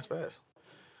 Right. that's facts.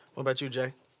 What about you,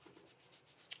 Jay?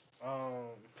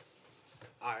 All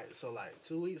right, so like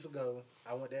 2 weeks ago,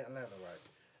 I went to Atlanta, right?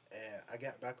 And I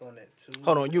got back on that Tuesday.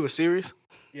 Hold on, you were serious?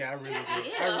 Yeah, I really did.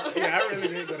 I really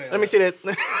did go there. Let me see that.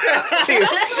 Tia.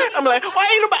 I'm like, why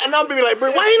ain't nobody? And I'm be like,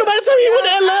 bro, why ain't nobody tell me you went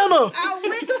to Atlanta?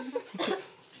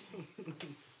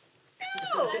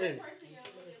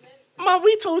 Ma,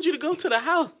 we told you to go to the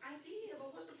house. I did,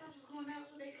 but what's the purpose of going out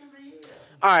so they come in here?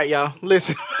 All right, y'all,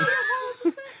 listen.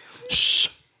 Shh.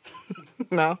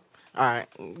 No. All right,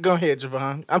 go ahead,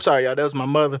 Javon. I'm sorry, y'all. That was my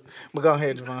mother. But go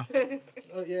ahead, Javon.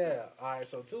 Oh, yeah. All right,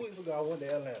 so 2 weeks ago, I went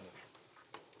to Atlanta.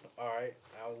 All right,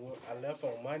 I left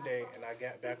on Monday, and I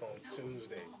got back on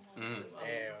Tuesday.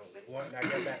 And when I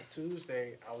got back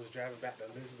Tuesday, I was driving back to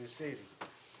Elizabeth City.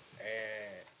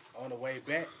 And on the way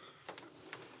back,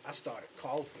 I started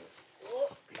coughing.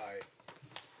 Like,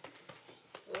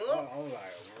 I'm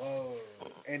like, whoa.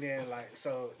 And then, like,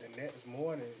 so the next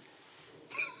morning,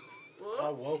 I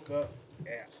woke up,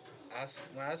 and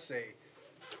when I say,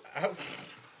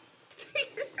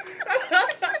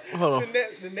 Hold on.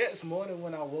 the next morning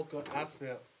when I woke up, I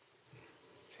felt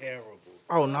terrible.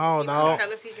 Oh, no, dog.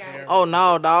 Tell us he got it. Oh,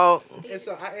 no, dog. And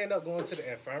so I ended up going to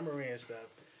the infirmary and stuff.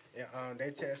 And they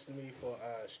tested me for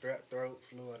strep throat,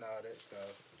 flu, and all that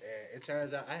stuff. And it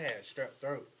turns out I had strep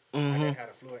throat. I didn't have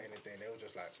the flu or anything. They were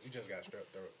just like, you just got strep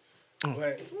throat.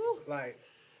 But, like,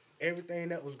 everything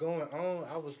that was going on,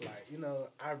 I was like, you know,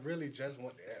 I really just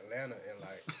went to Atlanta. And,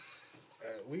 like,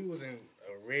 we was in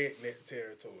a redneck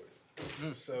territory.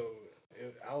 So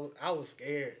I was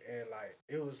scared. And, like,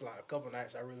 it was, like, a couple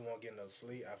nights I really wasn't getting no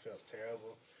sleep. I felt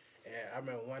terrible. And I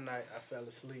remember one night I fell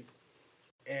asleep.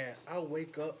 And I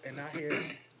wake up and I hear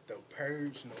the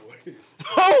purge noise.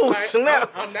 Oh, Like, snap.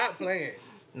 I'm not playing.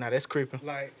 Nah, that's creeping.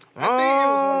 Like, I think it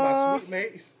was one of my sweet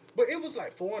mates. But it was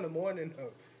like 4 in the morning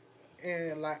though.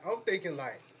 And like, I'm thinking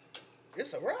like,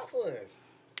 it's a wrap for us.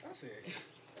 I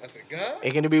said, God?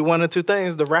 It can be one or two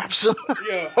things. The rapture.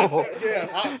 Yeah.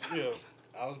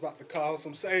 I was about to call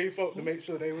some saved folk to make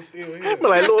sure they were still here. I'm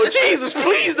like, Lord Jesus,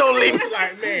 please don't leave me.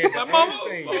 Like, man, Mama,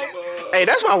 insane. Hey,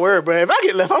 that's my word, bro. If I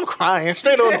get left, I'm crying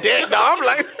straight on deck, dog. I'm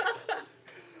like,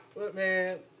 But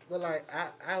man, like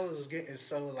I was getting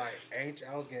so like anxious.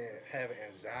 I was having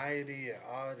anxiety and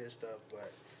all this stuff.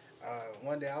 But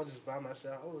one day I was just by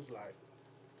myself. I was like,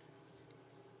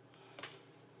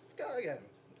 God got me.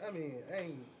 I mean, I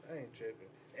ain't tripping.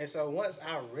 And so once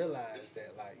I realized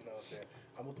that, like, you know what I'm saying,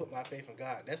 I'm gonna put my faith in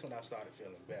God. That's when I started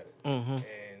feeling better.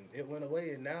 And it went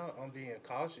away. And now I'm being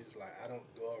cautious. Like, I don't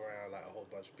go around like a whole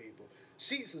bunch of people.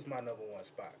 Sheets is my number one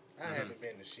spot. I haven't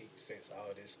been to Sheets since all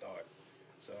this started.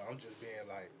 So I'm just being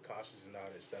like cautious and all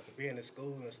that stuff. And being in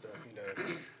school and stuff, you know,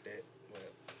 that, well,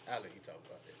 I'll let you talk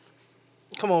about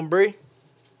that. come on, Bree.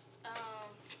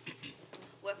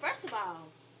 Well, first of all,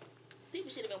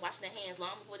 people should have been washing their hands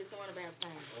long before this coronavirus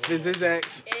time. This is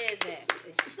X.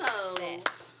 Exactly. So,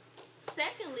 Facts.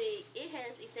 secondly, it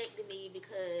has affected me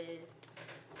because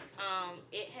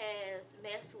it has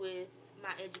messed with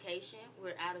my education.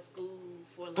 We're out of school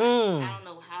for like, I don't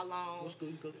know how long. What school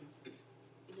you go to?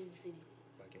 Elizabeth City.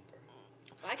 Fucking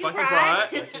Fucking pride.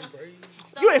 pride.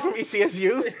 So, You ain't from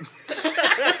ECSU.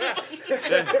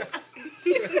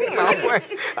 No, I'm like,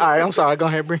 all right, I'm sorry. Go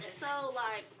ahead, Bree. So,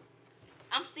 like,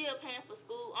 I'm still paying for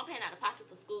school. I'm paying out of pocket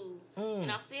for school.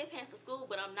 And I'm still paying for school,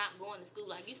 but I'm not going to school.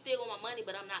 Like, you still want my money,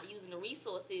 but I'm not using the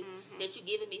resources that you're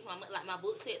giving me for my, like my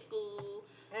books at school.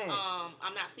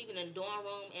 I'm not sleeping in the dorm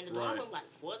room. And the dorm Right. room, like,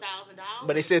 $4,000.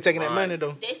 But they still taking that Right. money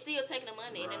though. They still taking the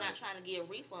money, and they're not trying to give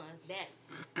refunds back.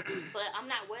 But I'm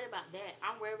not worried about that.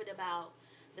 I'm worried about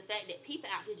the fact that people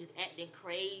out here just acting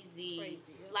crazy.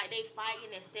 Yeah. Like, they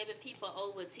fighting and stabbing people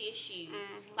over tissue.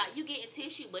 Like, you getting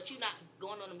tissue, but you're not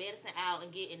going on the medicine aisle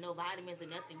and getting no vitamins or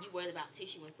nothing. You worried about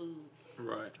tissue and food.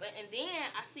 Right. And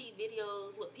then I see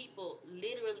videos with people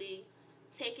literally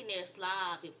taking their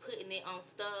slob and putting it on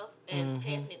stuff and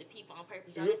passing it to people on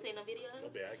purpose. Y'all seen them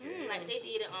videos? Like, they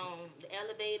did it on the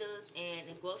elevators and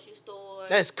in grocery stores.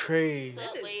 That's crazy.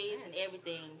 Subways and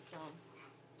everything. So,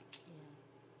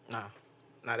 yeah.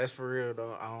 Nah, that's for real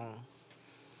though. I don't.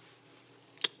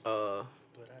 But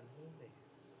I know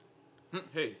a man.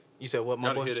 Hey, You said what, my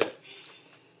gotta boy? hear that.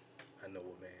 I know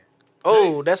a man.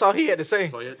 Oh, that's all he had to say.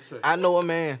 That's all you had to say. I know a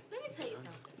man. Let me tell you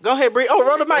something. Go ahead, Bree. Oh,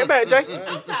 roll the mic back, Jay.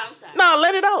 I'm sorry. No,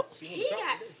 let it out. He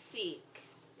got sick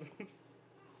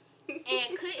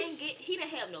and he didn't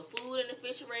have no food in the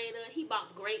refrigerator. He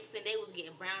bought grapes and they was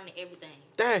getting brown and everything.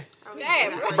 Dang.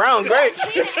 Damn, bro. Brown grapes.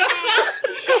 He didn't have,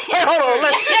 Hey, hold on.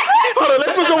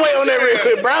 Let's put some weight on that real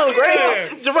quick. Brown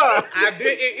grapes. Javon. I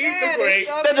didn't eat the grapes.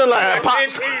 That just like I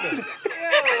pops. didn't eat them.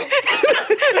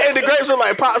 Hey, the grapes look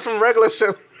like pops from regular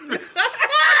shit.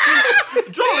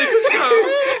 Jolie, good job.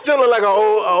 Just look like an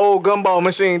old gumball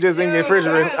machine just in your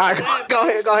refrigerator. All right, go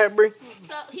ahead, Bree.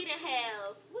 so he didn't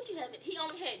have, what you having? He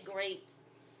only had grapes.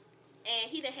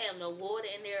 And he didn't have no water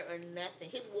in there or nothing.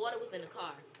 His water was in the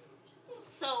car.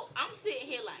 So I'm sitting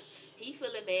here like, he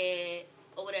feeling bad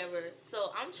or whatever.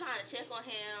 So I'm trying to check on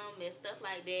him and stuff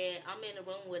like that. I'm in the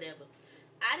room, whatever.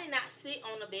 I did not sit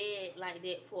on the bed like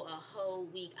that for a whole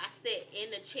week. I sat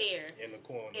in the chair. In the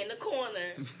corner. In the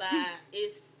corner by,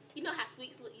 you know how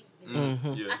sweets look?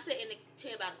 Yeah. I sat in the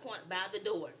chair by the corner, by the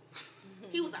door.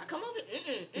 He was like, come over.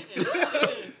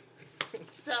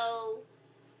 So,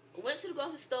 went to the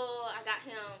grocery store. I got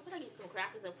him, I give him some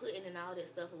crackers and pudding and all that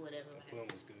stuff or whatever. Right? Plum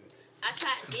was good. I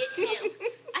tried to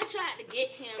get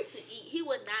him to eat. He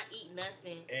would not eat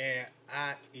nothing. And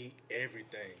I eat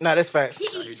everything. Nah, that's facts. He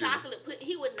he eat chocolate pudding.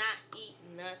 He would not eat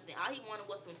nothing. All he wanted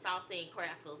was some saltine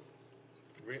crackers.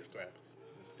 Ritz crackers.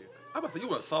 It's different. How about you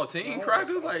want saltine want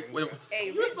crackers? saltine Like, wait, crackers.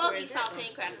 Hey, You were supposed to eat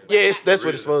saltine crackers. but Yeah, that's what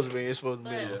Really? it's supposed to be. It's supposed to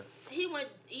be. But he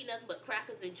wouldn't eat nothing but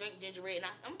crackers and drink ginger ale. And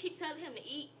I'm gonna keep telling him to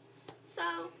eat. So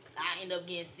I end up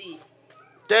getting sick.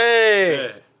 Dang.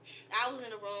 yeah. I was in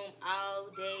the room all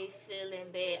day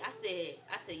feeling bad. I said,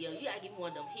 yo, you gotta give me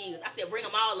one of them pills. I said, bring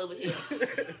them all over here. She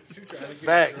trying to get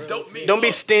Facts. Dope me. Don't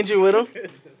be stingy with them.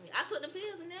 I took the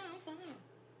pills and now I'm fine.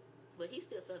 But he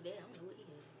still felt bad. I don't know what he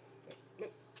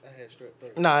had. I had strep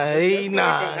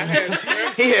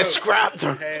throat. He had scrap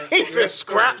throat. He said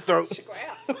scrap throat.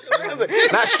 Scrap.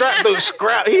 Not strap throat,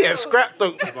 scrap. He had scrap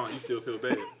throat. Javon, you still feel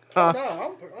bad.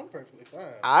 No, I'm perfectly fine.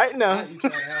 All right, now. I eat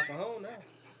trying to have some home now.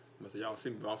 I said, y'all don't see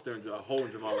me, but I'm staring at a hole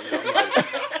in Jamal right now.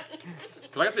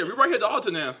 Like I said, we right here at the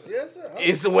altar now. Yes, sir.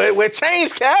 It's where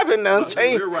change happen now.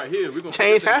 We're right here. We're gonna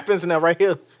Change happens now right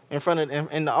here in front of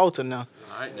in the altar now.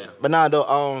 All right now. But nah,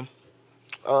 though,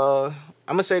 I'm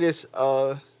gonna say this.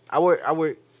 I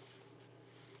work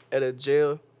at a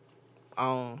jail.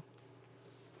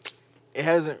 It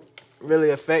hasn't really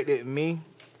affected me,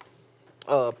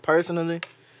 personally.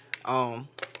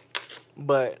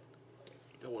 But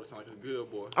That water sound like a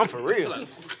good boy. I'm for real.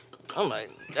 I'm like,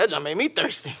 that just made me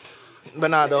thirsty. But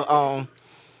nah, though,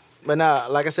 but nah,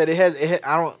 like I said,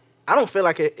 I don't feel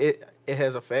like it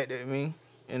has affected me.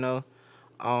 You know,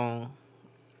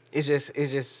 it's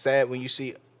just sad when you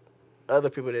see other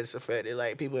people that's affected,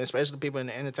 like people, especially people in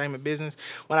the entertainment business.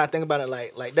 When I think about it,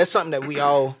 like that's something that we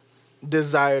all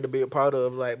desire to be a part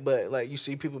of. Like, but like you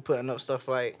see people putting up stuff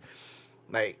like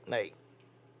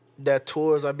their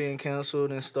tours are being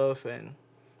canceled and stuff, and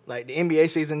like the NBA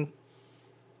season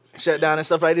shut down and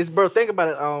stuff like this. Bro, think about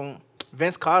it.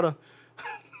 Vince Carter.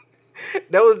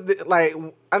 That was like,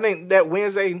 I think that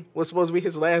Wednesday was supposed to be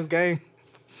his last game,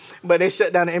 but they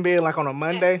shut down the NBA like on a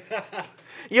Monday.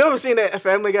 You ever seen that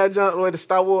Family Guy jump with the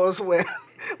Star Wars where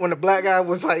when the black guy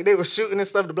was like, they were shooting and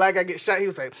stuff, the black guy gets shot, he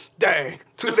was like, dang,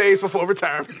 2 days before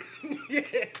retirement. Yeah.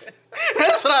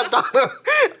 That's what I thought of.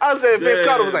 I said Vince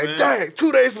Carter was like, man. dang,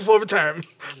 2 days before retirement.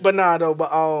 But nah though,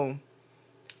 but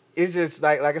it's just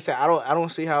like I said, I don't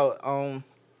see how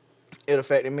it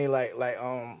affected me like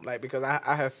because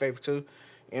I have faith too.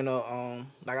 You know,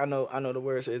 like I know the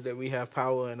word says that we have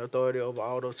power and authority over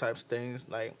all those types of things,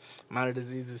 like minor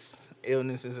diseases,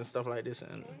 illnesses, and stuff like this,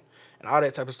 and all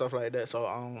that type of stuff like that. So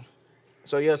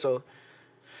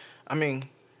I mean,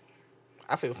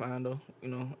 I feel fine though. You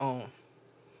know,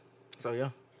 so yeah.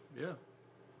 Yeah.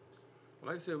 Well,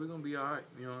 like I said, we're gonna be all right.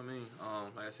 You know what I mean?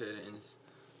 Like I said, and it's,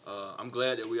 I'm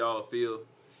glad that we all feel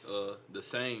the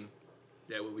same.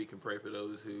 That way we can pray for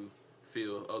those who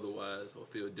feel otherwise or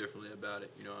feel differently about it.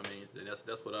 You know what I mean? And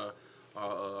that's what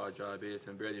our job is,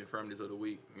 to bear the infirmities of the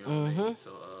weak. You know what I mean?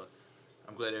 So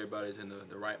I'm glad everybody's in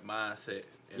the right mindset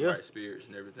and right spirits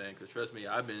and everything. Because trust me,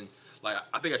 I've been like,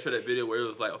 I think I showed that video where it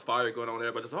was like a fire going on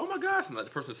there, but just oh my gosh, and like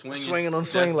the person swinging on the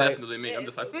swing, that's like definitely me. I'm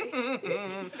just like la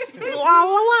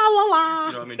la la la la.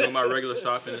 you know what I mean, doing my regular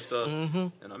shopping and stuff.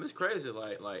 And it's crazy.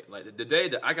 Like the day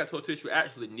that I got toilet tissue, I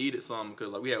actually needed some because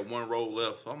like we had one roll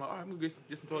left. So I'm like, all right, I'm gonna get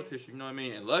some toilet tissue. You know what I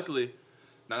mean? And luckily,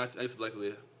 I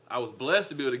was blessed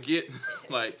to be able to get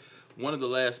like one of the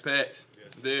last packs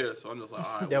there. So I'm just like,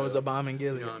 all right. That was a bomb in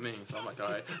Gilead. You know what I mean? So I'm like, all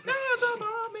right, there's a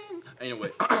bomb in. Anyway,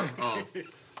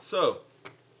 so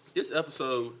this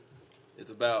episode is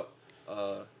about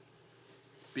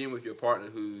being with your partner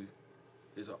who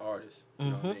is an artist. You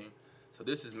know what I mean? So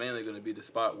this is mainly going to be the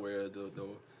spot where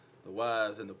the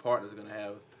wives and the partners are gonna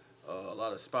have a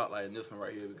lot of spotlight in this one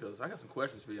right here because I got some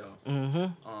questions for y'all.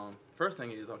 Mm-hmm. First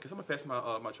thing is, can somebody pass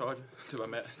my charger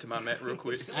to my Mac real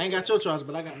quick? I ain't got your charge,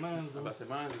 but I got mine. I'm about to say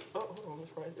mine is. Oh, hold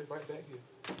on, it's right back here.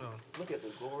 Oh. Look at the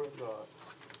glory of God.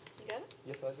 You got it?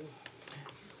 Yes, I do.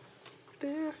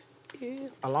 There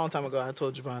is. A long time ago, I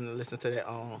told Javon to listen to that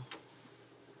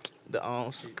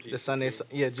the Sunday,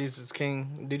 Jesus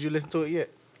King. Did you listen to it yet?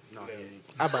 No, he ain't.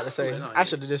 I about to say, No, he I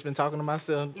should have just been talking to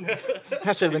myself.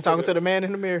 I should have been talking to the man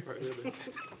in the mirror.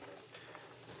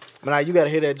 But now you gotta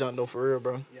hear that junk though, for real,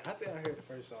 bro. Yeah, I think I heard the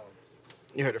first song.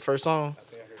 You heard the first song? I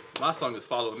think I heard it. My song is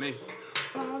 "Follow Me."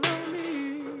 Follow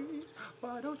me.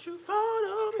 Why don't you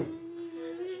follow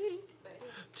me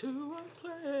to a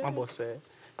place? My boy said,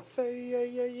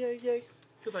 yeah.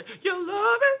 He's like, you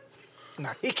love it.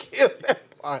 Nah, he killed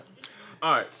that part.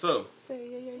 All right, so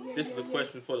Yeah. this is a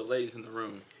question for the ladies in the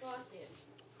room.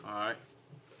 All right,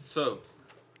 so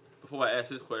before I ask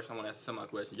this question, I want to ask a semi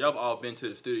question. Y'all have all been to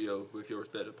the studio with your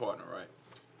respective partner, right?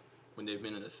 When they've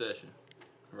been in a session,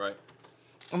 right?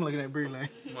 I'm looking at Bree Lane.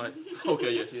 Like,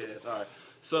 okay, yes, she has. All right.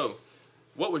 So,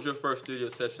 what was your first studio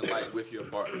session like with your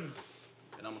partner?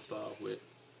 And I'm gonna start off with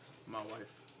my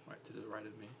wife, right to the right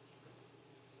of me.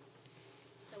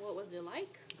 So what was it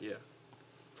like? Yeah.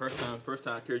 First time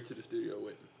I carried you to the studio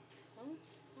with me. I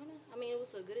don't know. I mean, it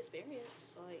was a good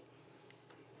experience. Like,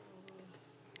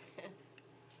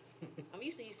 I'm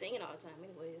used to you singing all the time,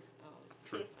 anyways.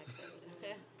 True. Like I said,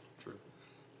 True.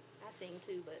 I sing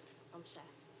too, but I'm shy.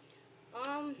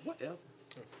 Whatever.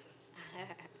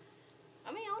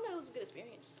 I mean, I don't know. It was a good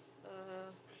experience.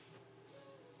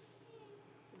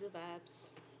 Good vibes.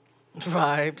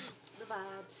 Vibes. The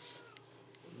vibes.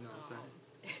 You know what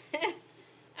I'm saying?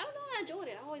 I don't know. I enjoyed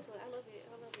it. I love it.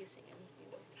 I love you singing.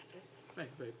 You know, just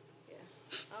Thanks, babe. yeah.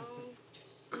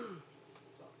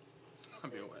 I'm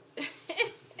being wet.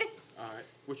 All right.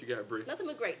 What you got, Bree? Nothing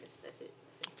but greatness. That's it.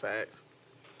 Facts.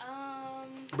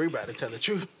 Um, Bree about to tell the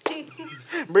truth.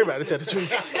 Bree about to tell the truth.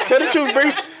 Tell the truth,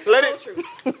 Bree. Let So it. true.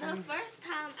 the first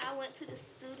time I went to the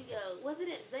studio, was it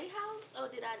at Zay House or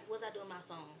was I doing my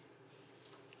song?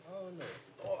 Oh no.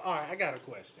 Oh, all right, I got a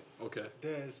question. Okay.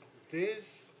 Does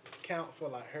this count for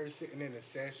like her sitting in a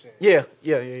session? Yeah.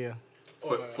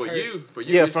 For her- you.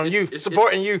 Yeah, it's- from it's- you. it's-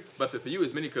 Supporting you. But for you,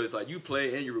 it's many because like you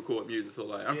play and you record music, so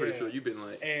like I'm pretty Yeah. sure you've been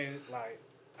like. And like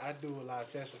I do a lot of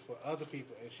sessions for other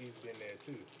people, and she's been there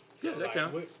too. So, Yeah, that like,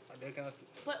 counts. That counts. too.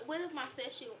 But what if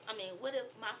what if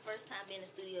my first time being in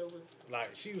the studio was, Like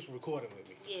she was recording with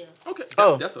me. yeah, Okay.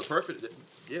 Oh. That's a perfect.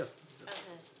 Yeah. okay.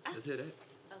 Let's hear that.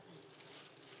 Okay.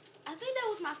 I think that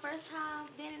was my first time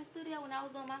being in the studio when I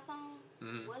was doing my song.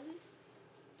 Mhm. Was it?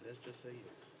 Let's just say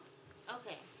yes.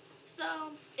 Okay.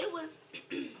 So it was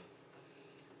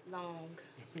long.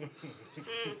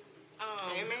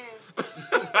 Amen.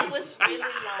 It was really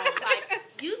long. Like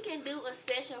you can do a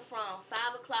session from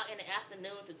 5 o'clock in the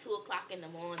afternoon to 2 o'clock in the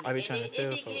morning. I be and trying to it tell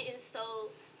be folks. getting so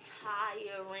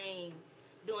tiring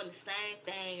doing the same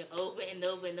thing over and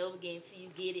over and over again until you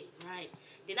get it right.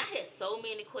 Then I had so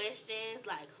many questions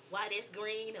like why that's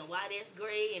green and why that's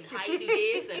gray and how you do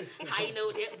this and how you know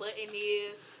what that button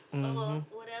is or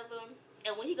whatever.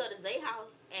 And when he go to Zay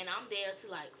House and I'm there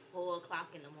till like 4 o'clock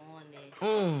in the morning.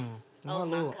 Oh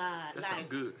my Lord. God! That like sounds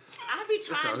good. I be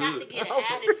trying sound not good. to get an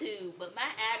attitude, but my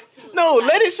attitude. No, is,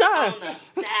 like, let it shine. On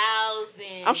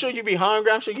 1,000. I'm sure you be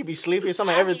hungry. I'm sure you be sleepy. Some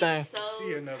of I be everything. So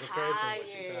She another person when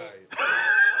she tired.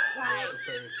 Like,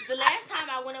 person. the last time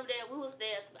I went over there, we was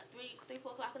there till about 3,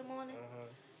 4 o'clock in the morning.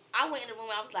 I went in the room.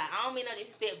 I was like, I don't mean no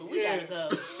disrespect, but we gotta go.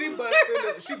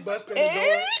 She busted the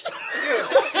door.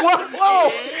 Whoa.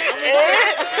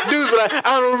 Dudes be like,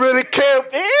 I don't really care.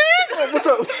 What's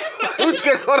up? What's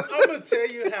going on? I'm gonna tell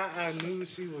you how I knew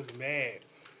she was mad.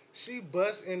 She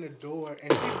bust in the door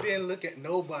and she didn't look at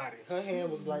nobody. Her hand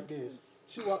was like this.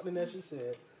 She walked in there. She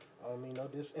said, "I don't mean no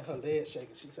this," and her leg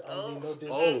shaking. She said, "I don't mean no this."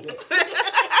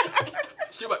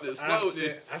 She about to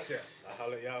explode. I said, "I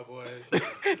holler at y'all boys."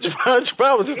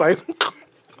 Javon was just like,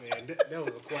 Man, that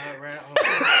was a quiet ride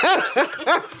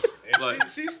home. And Like-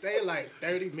 she stayed like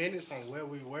 30 minutes from where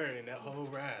we were in that whole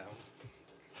ride.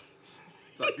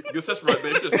 Like, good session right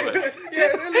there. It's just like,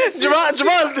 Yeah,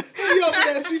 Javon, she over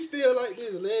there, she still like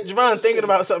this. Legs Javon thinking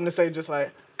about something to say, just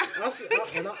like, I'm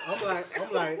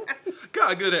like,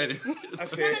 God good at it. I No,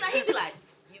 said, he'd be like,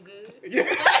 you good?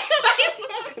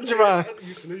 Javon,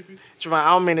 you sleepy?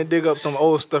 I don't mean to dig up some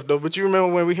old stuff though, but you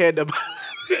remember when we had the,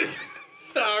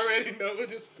 I already know what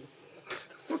this.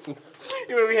 you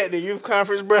remember we had the youth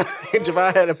conference, bro?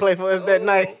 Javon had to play for us that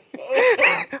night.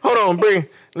 Hold on, Bree.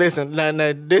 Listen, now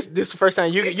this is the first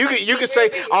time you can say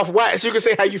off wax. You can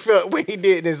say how you felt when he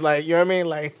did this. Like, you know what I mean?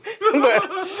 Like,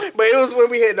 but it was when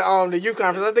we had the youth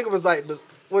conference. I think it was like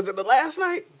was it the last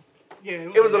night? Yeah,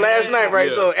 It was the last night, right?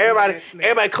 Yeah. So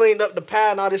everybody cleaned up the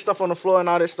pie and all this stuff on the floor and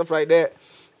all this stuff like that,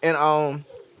 and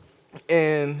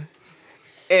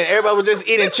everybody was just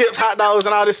eating chips, hot dogs,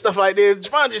 and all this stuff like this.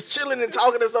 Javon just chilling and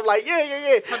talking and stuff like,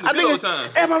 yeah. Having a good old time.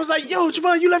 Everybody was like, yo,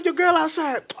 Javon, you left your girl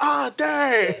outside. Ah,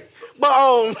 dang. But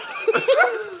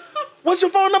what's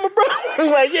your phone number, bro?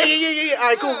 I'm like, yeah. All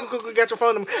right, cool. Got your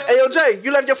phone number. Hey, yo, Jay,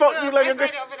 you left your phone. You left your girl.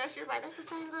 Over there, she was like, "That's the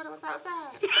same girl that was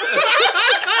outside."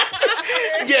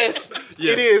 Yes,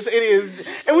 it is.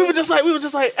 And we were just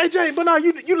like, hey, Jay, but no,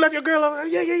 you left your girl over.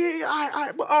 Yeah. All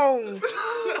right, but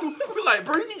We're like,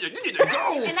 bro, you need to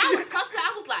go. And I was cussing.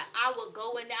 I was like, I would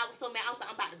go in there. I was so mad. I was like,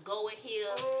 I'm about to go in here.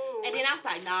 Ooh. And then I was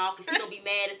like, nah, because he going to be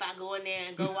mad if I go in there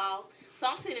and go off. So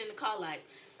I'm sitting in the car like,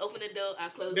 open the door, I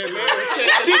close the door.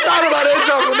 she thought about that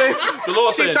joke, man. The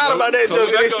Lord She said, thought about that "Come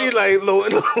joke, and back then she up." like, Lord.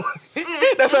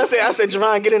 That's what I said. I said,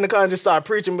 Javon, get in the car and just start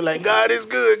preaching. Be like, God is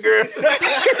good, girl.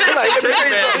 Like, let me tell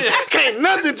you something. Can't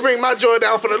nothing bring my joy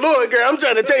down for the Lord, girl. I'm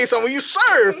trying to tell you something. When you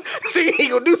serve, see, he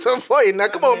gonna do something for you. Now,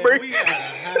 come on, Bree. We had a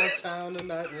high time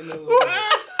tonight in the Lord.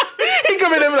 He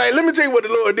come in there and be like, let me tell you what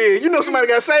the Lord did. You know somebody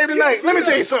got saved tonight? Let me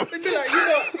tell you something. Be like,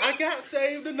 I got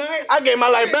saved tonight. I gave my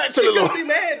life back to the She Lord. gonna be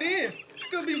mad then. She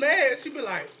gonna be mad. She be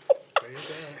like,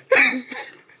 praise God.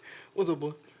 What's up,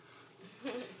 boy?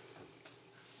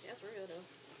 That's real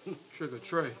though. Trigger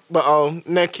Trey. But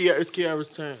next it's Kiara's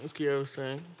turn. It's Kiara's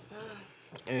turn.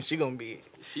 And she gonna be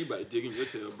She about to dig in your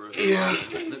tail, bro. Yeah.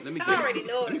 Let me I already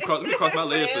know let me it. cross my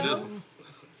legs for this one.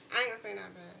 I ain't gonna say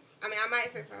nothing bad. I mean, I might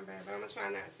say something bad, but I'm gonna try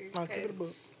not to I'll keep it because a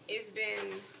book. it's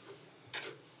been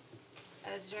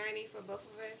a journey for both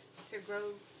of us to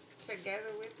grow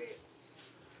together with it.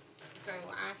 So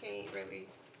I can't really.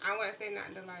 I want to say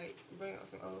not to like bring up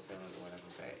some old feelings or whatever,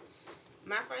 but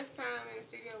my first time in the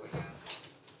studio with him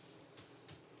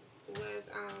was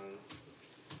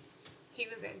he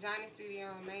was at Johnny's studio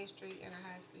on Main Street in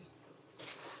Ahoskie,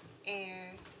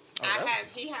 and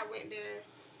he had went there.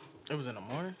 It was in the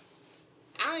morning?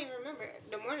 I don't even remember.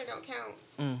 The morning don't count.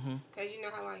 Mm-hmm. Because you know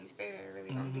how long you stay there. It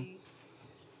really don't be.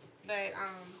 But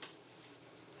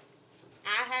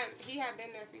he had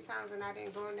been there a few times and I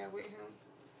didn't go in there with him.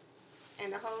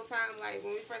 And the whole time, like,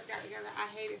 when we first got together, I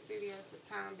hated studios at the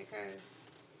time because,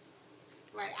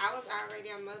 like, I was already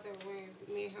a mother when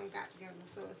me and him got together.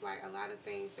 So it's like a lot of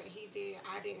things that he did,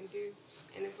 I didn't do.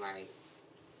 And it's like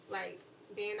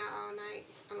being out all night,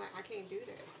 I'm like, I can't do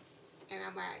that. And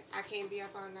I'm like, I can't be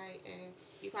up all night and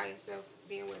you call yourself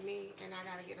being with me and I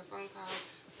got to get a phone call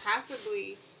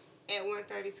possibly at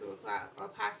 1:30, 2 o'clock, or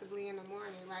possibly in the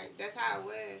morning. Like, that's how it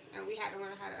was. And we had to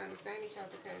learn how to understand each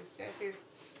other because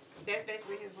that's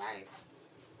basically his life.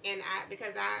 And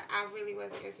because I really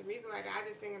wasn't into music like that. I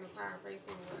just sing in the choir, praise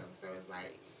sing or whatever. So it's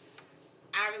like,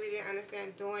 I really didn't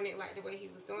understand doing it like the way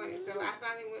he was doing it. So I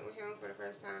finally went with him for the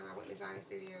first time. I went to Johnny's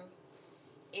studio.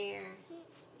 And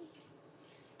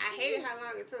I hated how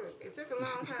long it took. It took a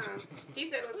long time. He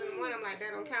said it was in the morning. I'm like, that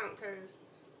don't count because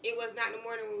it was not in the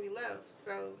morning when we left.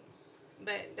 So,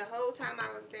 but the whole time I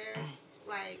was there,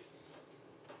 like,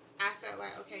 I felt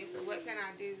like, okay, so what can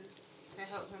I do to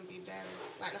help him be better?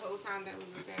 Like, the whole time that we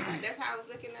were there. Like, that's how I was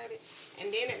looking at it. And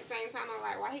then at the same time, I'm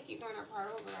like, why he keep doing that part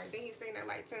over? Like, then he's saying that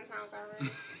like 10 times already.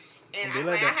 And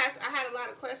I had a lot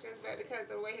of questions, but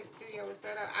because of the way his studio was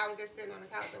set up, I was just sitting on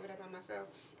the couch over there by myself.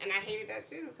 And I hated that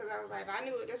too, because I was like, if I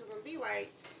knew what this was going to be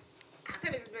like, I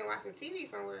could have just been watching TV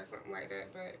somewhere or something like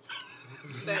that.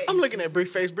 But I'm looking at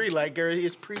Face Bree like, girl, he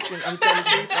is preaching. I'm telling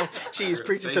you, she is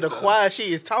preaching to the choir.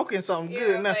 She is talking something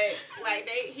good now. But like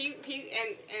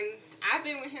and I've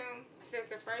been with him since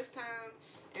the first time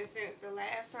and since the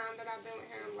last time that I've been with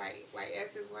him, like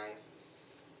as his wife,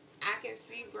 I can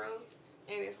see growth.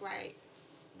 And it's like,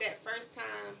 that first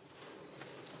time,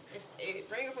 it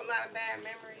brings up a lot of bad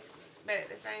memories, but at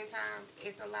the same time,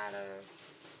 it's a lot of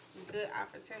good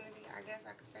opportunity, I guess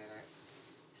I could say that.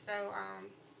 So,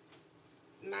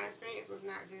 my experience was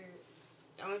not good.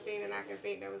 The only thing that I can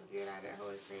think that was good out of that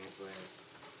whole experience was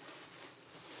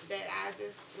that I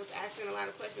just was asking a lot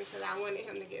of questions because I wanted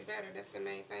him to get better. That's the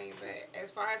main thing. But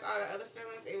as far as all the other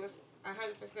feelings, it was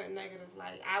 100% negative.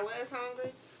 Like, I was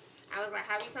hungry. I was like,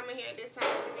 how we coming here at this time?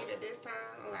 We leave at this time?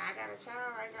 I'm like, I got a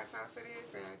child. I ain't got time for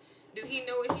this. And do he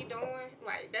know what he doing?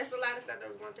 Like, that's a lot of stuff that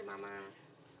was going through my mind.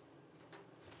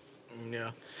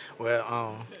 Yeah.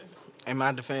 Well, in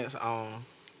my defense, I'm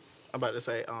about to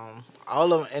say,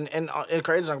 all of them, and the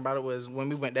crazy thing about it was when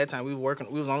we went that time, we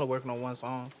was only working on one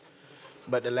song.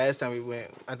 But the last time we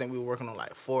went, I think we were working on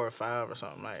like 4 or 5 or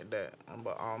something like that.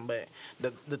 But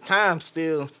the time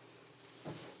still,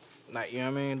 like, you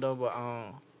know what I mean, though, but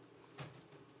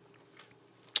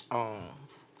I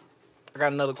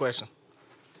got another question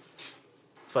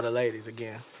for the ladies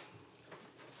again.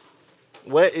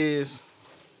 What is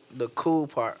the cool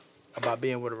part about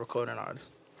being with a recording artist?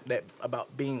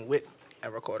 About being with a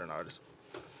recording artist?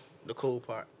 The cool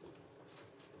part.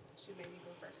 You made me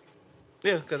go first again.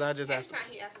 Yeah, because I just Every asked. time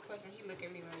he asks a question, he look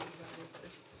at me like you gotta go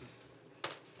first.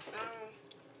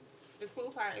 The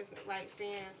cool part is like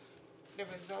seeing the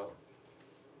result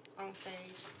on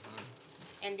stage,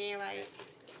 and then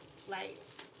like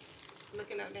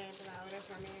looking up there and be like, oh, that's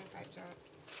my man type jump.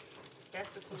 That's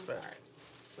the cool That's part.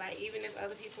 Like even if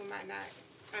other people might not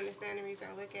understand the reason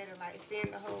I look at it, like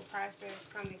seeing the whole process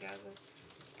come together,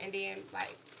 and then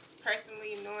like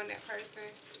personally knowing that person,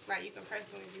 like you can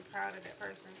personally be proud of that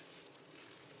person.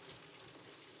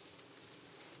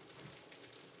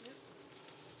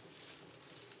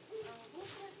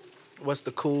 What's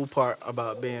the cool part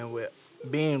about being with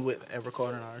a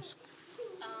recording artist?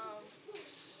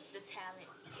 The talent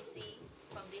you see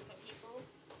from different people.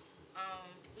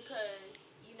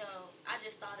 Because I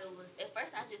just thought it was at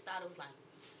first. I just thought it was like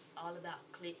all about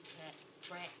click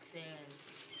tracks and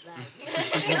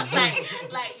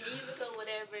like music or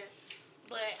whatever.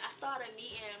 But I started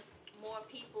meeting more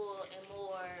people and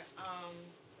more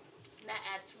not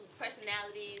attitudes,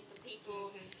 personalities and people,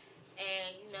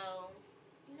 and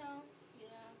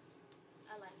yeah,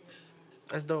 I like it.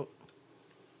 That's dope.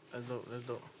 That's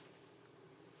dope.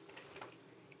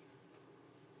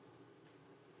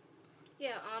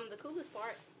 Yeah, the coolest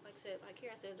part, like I said, like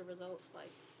Karen says, the results,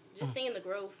 like just seeing the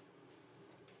growth.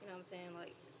 You know what I'm saying?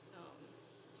 Like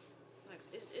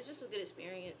it's just a good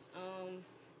experience.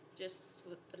 Just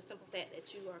for the simple fact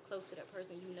that you are close to that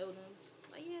person, you know them.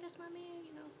 Like, yeah, that's my man.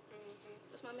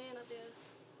 That's my man up there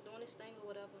doing his thing or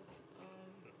whatever.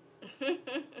 Like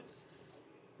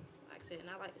I said, and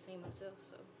I like to sing myself,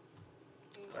 so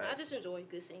I just enjoy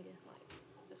good singing. Like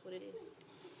that's what it is.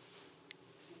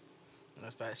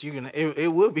 That's fast.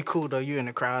 It would be cool though. You in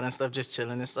the crowd and stuff, just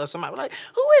chilling and stuff. Somebody be like,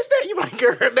 "Who is that?" You like,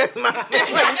 "Girl, that's my." Like,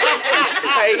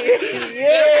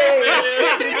 yeah,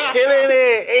 killing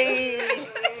it.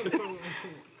 Hey.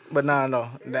 But nah, no,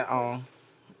 that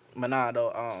but nah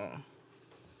though,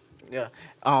 yeah,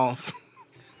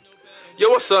 Yo,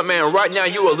 what's up, man? Right now,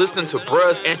 you are listening to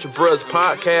Bruh's Answer Bruh's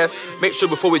podcast. Make sure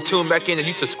before we tune back in that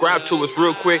you subscribe to us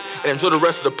real quick and enjoy the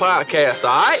rest of the podcast, all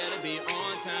right?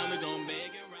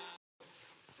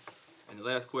 And the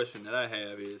last question that I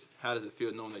have is, how does it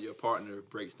feel knowing that your partner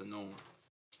breaks the norm?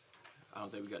 I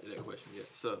don't think we got to that question yet.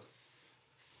 So,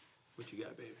 what you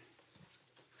got, baby?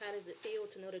 How does it feel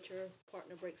to know that your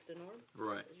partner breaks the norm?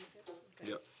 Right. Did you say?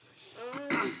 Okay. Yep.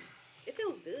 It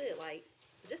feels good, like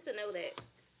just to know that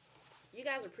you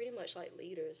guys are pretty much like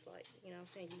leaders, like you know what I'm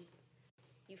saying,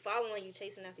 you following, you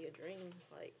chasing after your dream,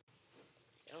 like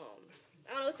I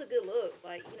don't know, it's a good look,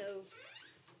 like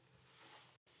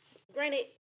granted,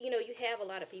 you have a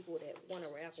lot of people that want to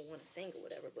rap or want to sing or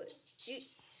whatever, but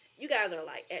you guys are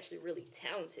like actually really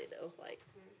talented though, like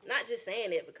not just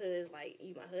saying it because like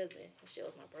you my husband,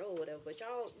 Michelle's my bro or whatever, but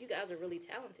you guys are really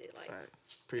talented, like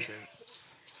appreciate it.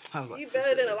 I was like, you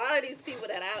better than a lot of these people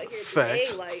that out here today,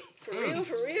 Facts. like for real.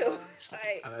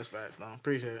 Like oh, that's facts, no,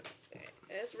 appreciate it.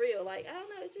 that's real. Like I don't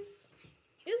know, it's a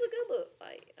good look.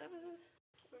 Like I don't know.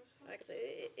 Like I said,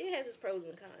 it has its pros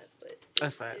and cons, but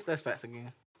That's facts. That's facts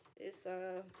again. It's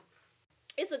a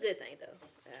good thing though.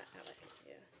 I like it.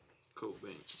 Yeah. Cool,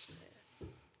 baby.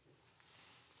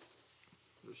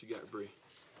 What you got, Bree?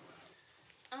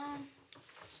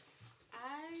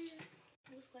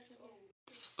 What's the question again?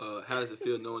 How does it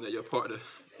feel knowing that your partner,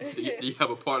 you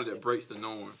have a partner that breaks the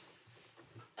norm?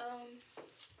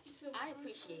 I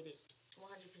appreciate it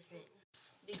 100%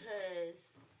 because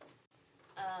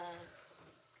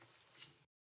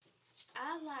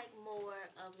I like more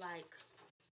of like,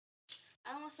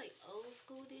 I don't want to say old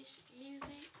school-ish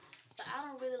music, but I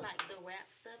don't really like the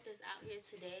rap stuff that's out here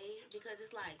today because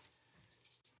it's like,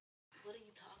 what are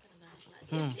you talking about? Like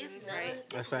it's Right.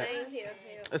 That's Same facts. here.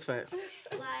 That's facts.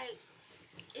 like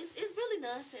it's really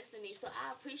nonsense to me. So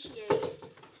I appreciate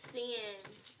seeing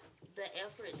the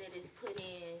effort that is put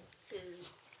in to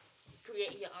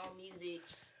create your own music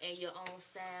and your own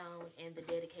sound and the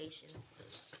dedication.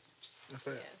 That's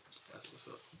facts. That's what's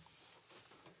up.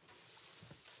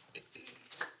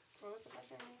 What was the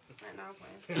question again? No, I'm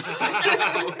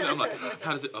playing. I'm like,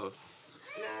 how does it? Oh,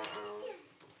 No,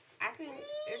 I think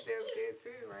it feels good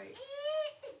too, like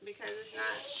because it's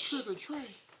not. sugar Trey.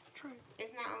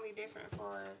 It's not only different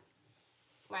for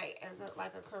like as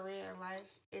a career in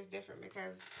life. It's different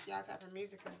because y'all type of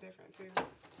music is different too,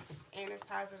 and it's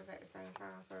positive at the same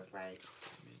time. So it's like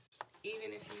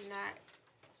even if you're not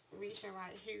reaching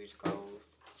like huge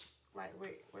goals like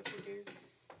with what you do,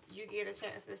 you get a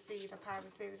chance to see the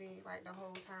positivity like the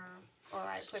whole time, or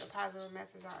like put a positive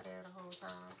message out there the whole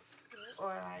time,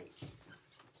 or like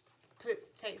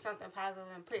take something positive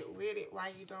and put with it while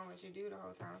you doing what you do the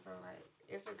whole time. So like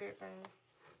it's a good thing,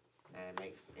 and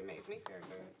it makes me feel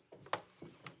good.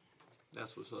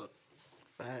 That's what's up.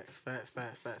 Facts.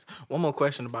 One more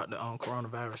question about the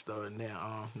coronavirus though, and then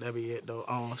that'll be it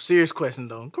though. Serious question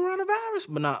though, coronavirus,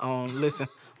 but not listen.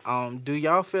 Do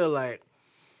y'all feel like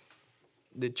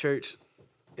the church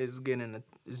is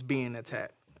being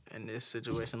attacked in this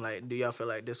situation? Like, do y'all feel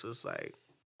like this was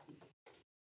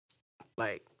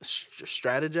like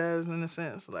strategized in a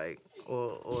sense, like,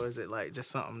 or is it like just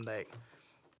something like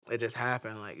it just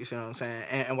happened? Like, you see what I'm saying?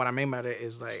 And what I mean by that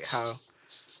is like how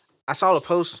I saw a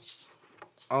post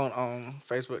on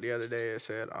Facebook the other day. It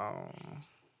said While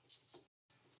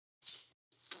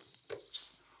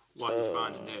he's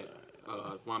finding that,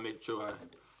 I want to make sure I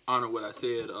honor what I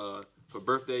said. For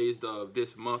birthdays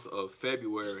this month of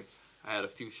February, I had a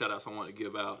few shout outs I wanted to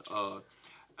give out.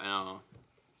 And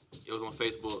it was on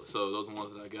Facebook, so those are the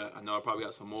ones that I got. I know I probably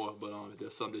got some more, but if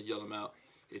there's some, just yell them out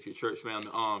if you're church family.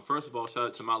 First of all, shout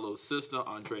out to my little sister,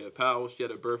 Andrea Powell. She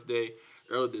had a birthday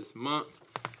earlier this month.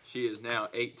 She is now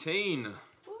 18.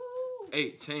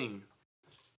 18.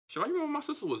 Should I remember my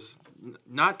sister was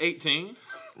not 18?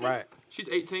 right. She's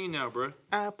 18 now, bro.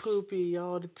 I poopy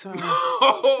all the time.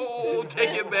 Oh,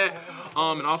 take it back.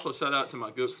 And also shout out to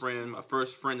my good friend, my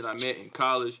first friend that I met in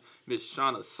college, Miss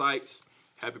Shauna Sykes.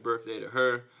 Happy birthday to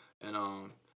her. And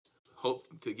hope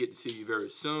to get to see you very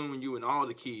soon, you and all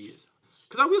the kids.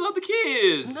 Because we love the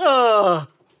kids.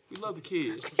 We love the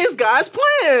kids. His guy's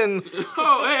playing.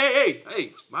 Oh,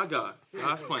 hey, my God.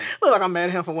 God's playing. Look like I'm mad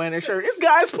at him for wearing that shirt. This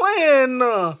guy's playing.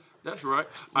 That's right.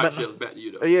 All right, Shells, back to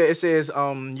you, though. Yeah, it says,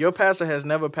 your pastor has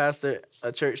never pastored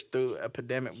a church through a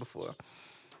pandemic before.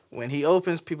 When he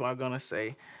opens, people are going to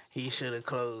say, he should have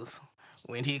closed.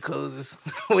 When he closes,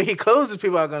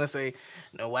 people are going to say,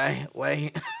 no, why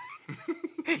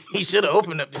he should have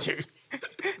opened up the church.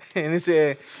 And it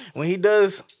said, when he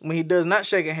does not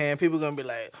shake a hand, people gonna be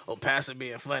like, "Oh, pastor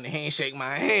being funny. He ain't shake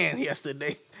my hand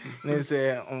yesterday." And it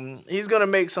said, he's gonna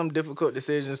make some difficult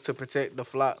decisions to protect the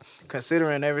flock,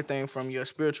 considering everything from your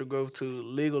spiritual growth to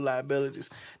legal liabilities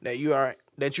that you aren't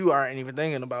even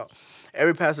thinking about.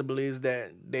 Every pastor believes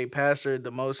that they pastor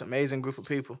the most amazing group of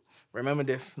people. Remember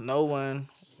this: no one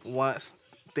wants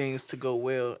things to go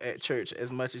well at church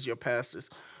as much as your pastors.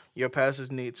 Your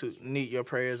pastors need your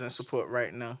prayers and support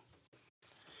right now.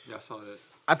 Yeah, I saw that.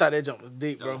 I thought that jump was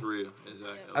deep, bro. That was real,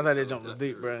 exactly. I thought that jump was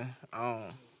deep, bro.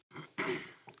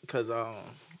 Cause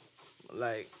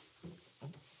like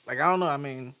I don't know. I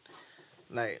mean,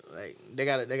 like they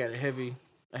got a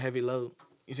heavy load.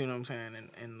 You see what I'm saying?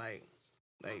 And like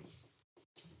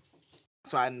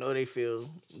so I know they feel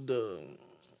the.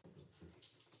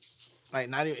 Like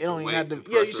not even, it don't even have to.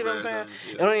 Yeah, you see what I'm saying?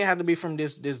 Yeah. It don't even have to be from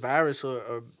this virus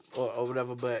or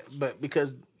whatever. But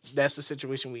because that's the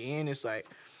situation we in, it's like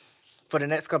for the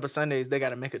next couple of Sundays they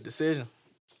got to make a decision.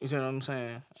 You see what I'm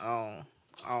saying?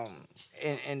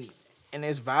 And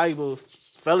it's valuable.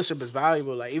 Fellowship is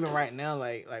valuable. Like even right now,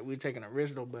 like we taking a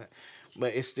risk though, but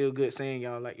it's still good seeing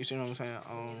y'all. Like you see what I'm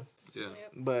saying? Yeah.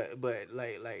 But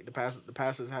like the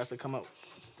pastors has to come up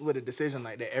with a decision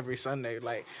like that every Sunday.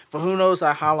 Like for who knows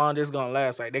how long this gonna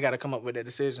last. Like they got to come up with that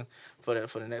decision for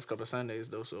the next couple of Sundays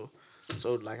though. So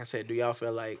like I said, do y'all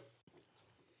feel like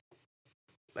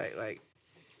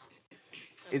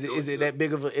is it that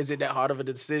big of a, is it that hard of a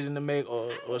decision to make,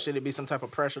 or should it be some type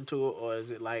of pressure to it, or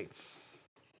is it like,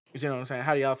 you see what I'm saying?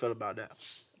 How do y'all feel about that?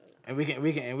 And we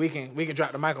can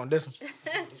drop the mic on this one.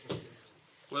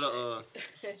 Well,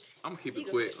 I'm gonna keep it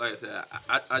quick. Like I said,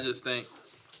 I just think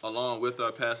along with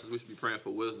our pastors, we should be praying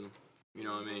for wisdom. You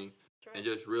know what I mean? And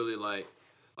just really like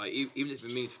even if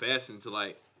it means fasting to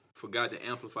like for God to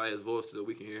amplify His voice so that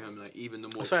we can hear Him like even the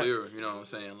more clearer. You know what I'm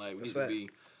saying? Like we need to be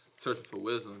searching for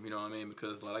wisdom. You know what I mean?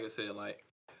 Because like I said, like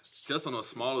just on a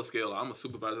smaller scale, I'm a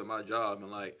supervisor at my job, and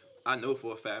like I know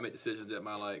for a fact I make decisions that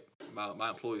my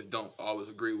employees don't always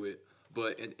agree with.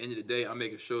 But at the end of the day, I'm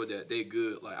making sure that they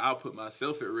good. Like, I'll put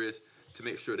myself at risk to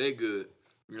make sure they good.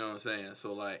 You know what I'm saying?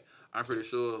 So, like, I'm pretty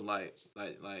sure, and like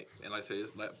I said,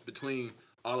 it's like, between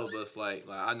all of us, like,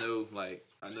 I know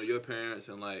your parents,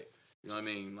 and, like, you know what I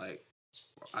mean? Like,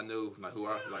 I know, like, who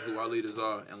our leaders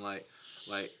are, and, like,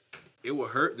 it will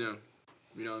hurt them,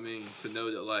 you know what I mean, to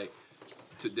know that, like,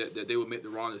 that they would make the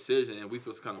wrong decision, and we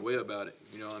feel some kind of way about it,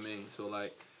 you know what I mean? So,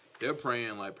 like, they're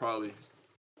praying, like, probably...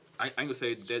 I ain't gonna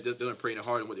say they're not praying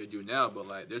hard in what they do now, but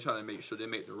like they're trying to make sure they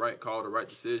make the right call, the right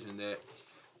decision that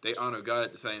they honor God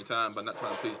at the same time, but not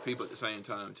trying to please people at the same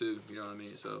time too. You know what I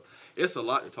mean? So it's a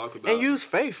lot to talk about. And use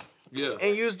faith. Yeah.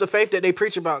 And use the faith that they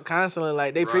preach about constantly.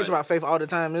 Like they preach Right. about faith all the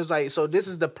time. It's like, so this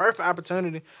is the perfect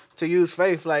opportunity to use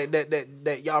faith, like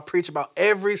that y'all preach about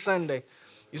every Sunday.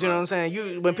 You see what I'm saying?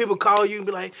 You when people call you and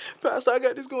be like, Pastor, I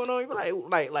got this going on. You be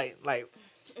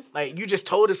like you just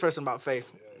told this person about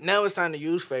faith. Now it's time to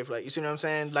use faith. Like, you see what I'm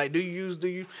saying? Like, do you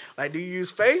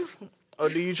use faith? Or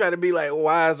do you try to be like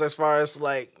wise as far as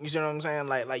like, you know what I'm saying?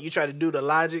 Like you try to do the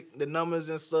logic, the numbers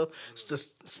and stuff,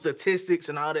 statistics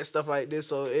and all that stuff like this.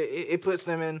 So it puts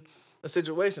them in a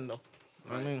situation though.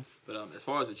 Right. I mean, but as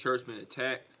far as the church being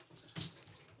attacked,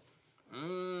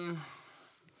 I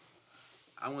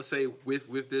want to say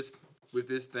with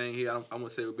this thing here, I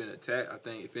won't say we're being attacked. I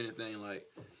think if anything, like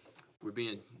we're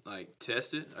being like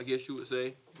tested. I guess you would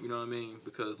say. You know what I mean?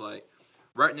 Because like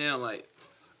right now, like.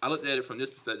 I looked at it from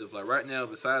this perspective. Like right now,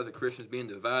 besides the Christians being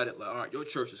divided, like all right, your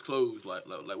church is closed. Like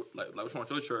what's wrong with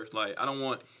your church? Like I don't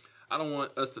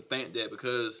want us to think that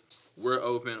because we're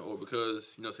open or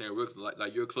because you know what I'm saying we're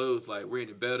like you're closed, like we're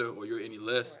any better or you're any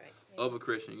less of a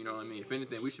Christian. You know what I mean? If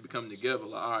anything, we should be coming together.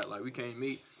 Like all right, like we can't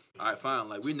meet. All right, fine.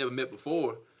 Like we never met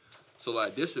before, so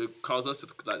like this should cause us to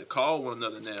like to call one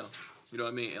another now. You know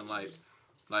what I mean? And like.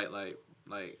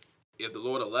 If the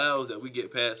Lord allows that we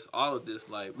get past all of this,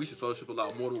 like we should fellowship a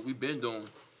lot more than what we've been doing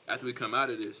after we come out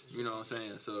of this. You know what I'm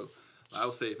saying? So I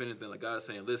would say, if anything, like God's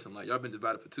saying, listen, like y'all been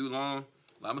divided for too long.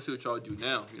 Like, I'm gonna see what y'all do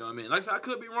now. You know what I mean? Like I said, I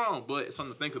could be wrong, but it's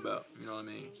something to think about. You know what I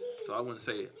mean? So I wouldn't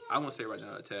say right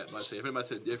now attack. But I say if anybody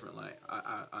said different, like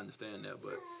I understand that,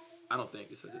 but I don't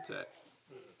think it's an attack.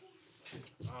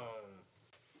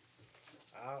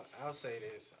 I'll say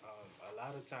this. A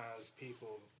lot of times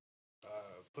people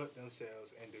put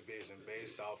themselves in division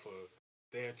based off of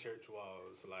their church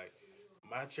walls. Like,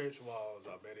 my church walls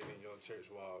are better than your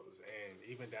church walls, and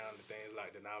even down to things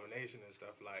like denomination and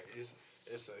stuff. Like,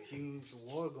 it's a huge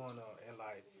war going on, and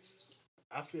like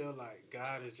I feel like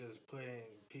God is just putting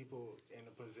people in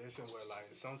a position where like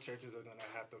some churches are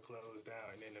gonna have to close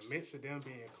down, and in the midst of them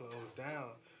being closed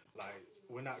down, like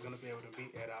we're not gonna be able to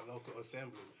meet at our local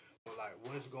assembly. But like,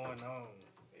 what's going on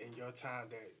in your time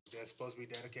that's supposed to be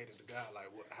dedicated to God? Like,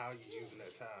 how are you using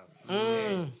that time?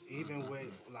 And even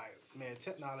with like, man,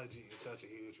 technology is such a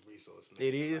huge resource. Man.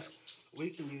 It is. Like, we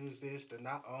can use this to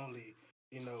not only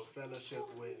fellowship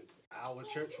with our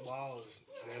church walls.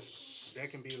 That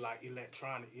can be like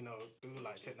electronic, through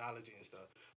like technology and stuff.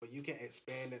 But you can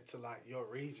expand it to like your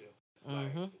region.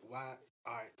 Like, why?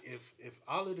 All right, if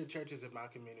all of the churches in my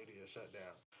community are shut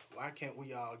down, why can't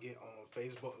we all get on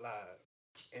Facebook Live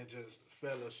and just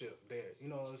fellowship there? You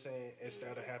know what I'm saying?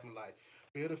 Instead of having like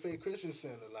Build a Faith Christian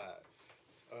Center Live,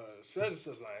 such and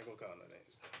such, like, I ain't gonna call no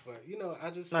names, but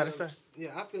I just I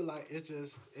feel like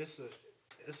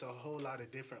it's a whole lot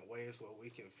of different ways where we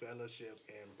can fellowship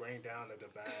and bring down the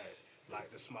divide.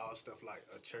 Like the small stuff, like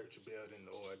a church building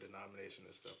or a denomination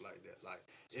and stuff like that. Like,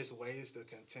 it's ways to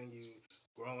continue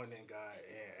growing in God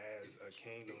and as a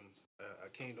kingdom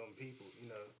people.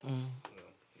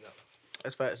 Yeah.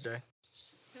 That's facts, Jay.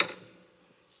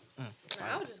 No,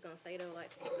 I was just gonna say though,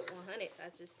 like 100. I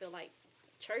just feel like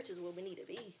church is where we need to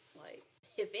be. Like,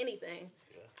 if anything,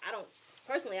 I don't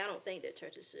think that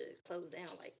churches should close down.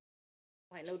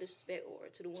 Like no disrespect or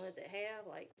to the ones that have,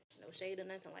 like, no shade or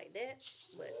nothing like that.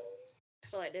 But I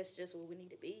feel like that's just where we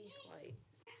need to be. Like,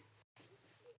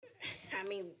 I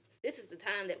mean, this is the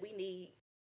time that we need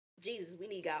Jesus. We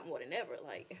need God more than ever.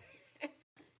 Like,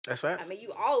 that's facts. I mean,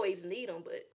 you always need them,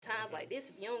 but times like this,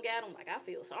 if you don't got them, like, I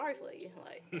feel sorry for you.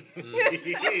 Like,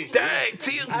 dang,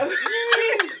 Tim.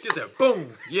 Just that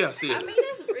boom. Yeah, see it. I mean,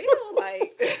 it's real.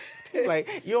 Like,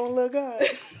 like, you don't love God.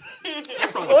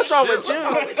 What's wrong with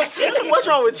What's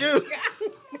wrong with you?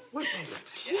 What's wrong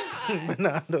with you? But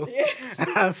nah, no. Yeah.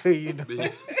 I feel you. Know.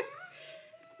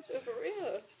 For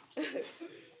real.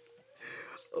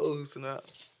 Oh, snap.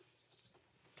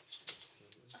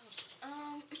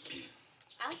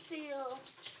 I feel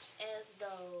as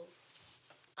though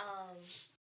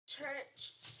church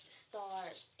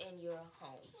starts in your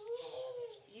home.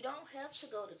 You don't have to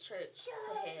go to church to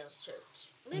have church.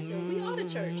 Listen, we are the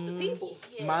church, the people.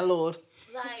 Yeah. My Lord.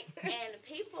 Like, and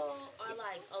people are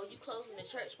like, "Oh, you closing the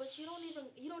church," but you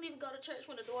don't even go to church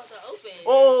when the doors are open.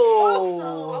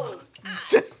 Oh,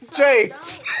 So Jay.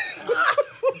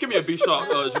 Give me a B shot,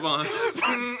 Javon.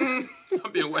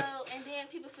 I'm being wet. So, and then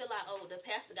people feel like, "Oh, the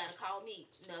pastor gotta call me."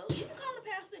 No, you can call the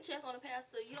pastor and check on the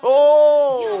pastor. You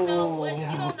don't know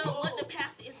what the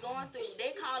pastor is going through.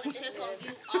 They call and check on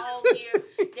you all year.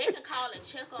 They can call and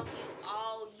check on you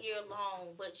all year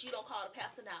long, but you don't call the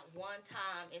pastor not one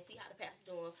time and see how the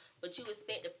pastor doing. But you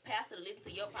expect the pastor to listen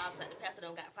to your problems like the pastor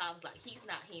don't got problems, like he's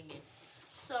not human.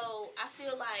 So I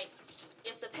feel like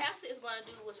if the pastor is going to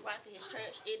do what's right for his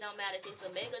church, it don't matter if it's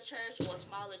a mega church or a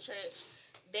smaller church,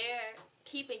 they're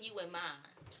keeping you in mind.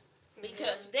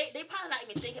 Because they probably not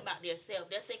even thinking about themselves.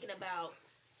 They're thinking about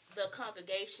the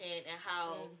congregation and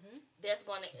how that's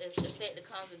going to affect the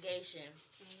congregation.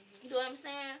 You know what I'm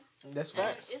saying? That's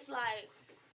facts. And it's like,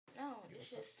 no,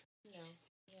 it's just, you know,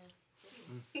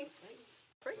 yeah.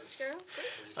 Preach, girl.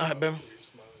 All right, baby.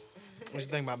 What you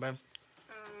think about, baby?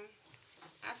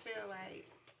 I feel like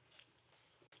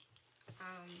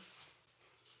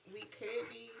we could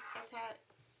be attacked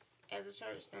as a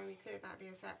church and we could not be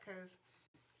attacked because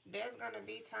there's going to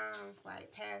be times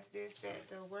like past this that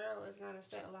the world is going to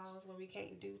set laws where we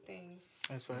can't do things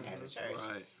That's right. as a church.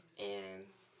 Right. And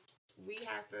we're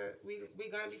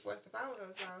going to be forced to follow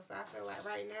those laws. So I feel like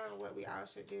right now what we all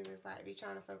should do is like be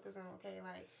trying to focus on, okay,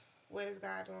 like what is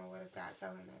God doing? What is God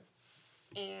telling us?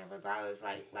 And regardless,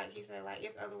 like he said, like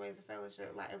it's other ways of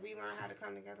fellowship. Like if we learn how to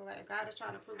come together, like if God is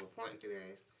trying to prove a point through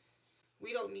this,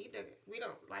 we don't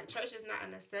like church is not a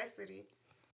necessity.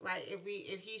 Like if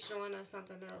he's showing us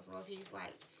something else, or if he's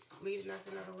like leading us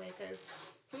another way, because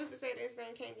who's to say this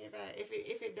thing can't get bad? If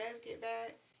it does get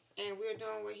bad, and we're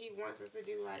doing what he wants us to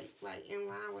do, like in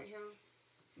line with him,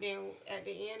 then at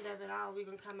the end of it all, we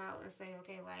can come out and say,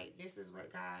 okay, like this is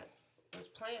what God was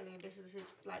planning. This is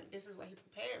this is what he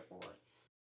prepared for.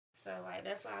 So like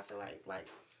that's why I feel like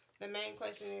the main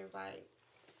question is like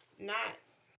not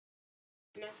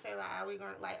necessarily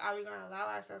like, are we gonna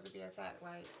allow ourselves to be attacked?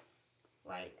 Like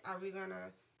are we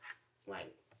gonna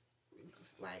like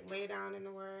lay down in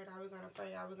the word? Are we gonna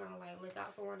pray? Are we gonna like look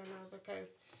out for one another? Because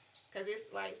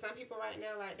it's like some people right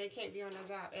now like they can't be on their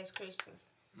job as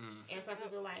Christians, and some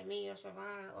people like me or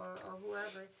Siobhan or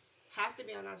whoever have to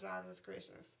be on our jobs as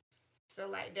Christians. So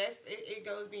like it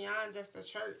goes beyond just the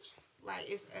church. Like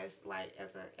it's as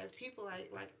people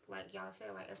like y'all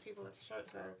said, like as people at the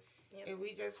church. So if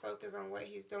we just focus on what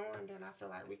he's doing, then I feel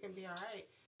like we can be all right.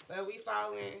 But if we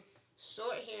falling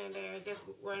short here and there, just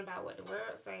worrying about what the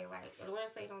world say, like the world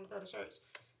say don't go to church,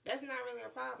 that's not really a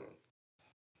problem.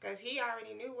 Because he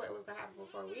already knew what was gonna happen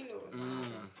before we knew it was gonna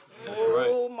happen.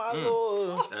 Oh my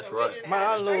Lord. That's So right.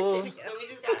 My Lord. So we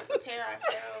just gotta prepare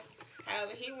ourselves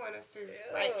however he want us to.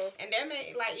 Like, and that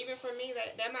may, like, even for me,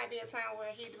 that might be a time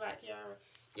where he'd be like, Kiara,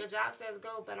 your job says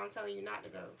go, but I'm telling you not to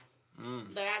go.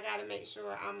 But I gotta make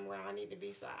sure I'm where I need to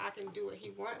be so I can do what he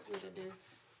wants me to do.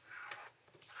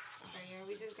 But yeah,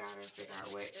 we just gotta figure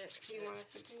out what he wants us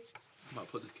to do. I'm about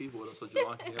to put this keyboard up so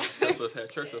Javon can help us have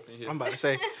church up in here. I'm about to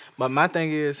say, but my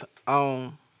thing is,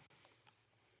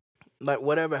 like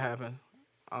whatever happened,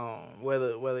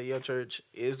 whether your church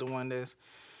is the one that's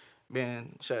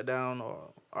been shut down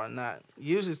or not,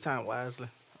 use this time wisely.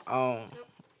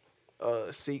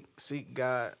 Seek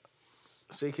God,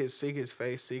 seek His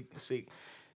face,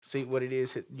 seek what it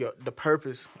is, the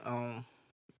purpose.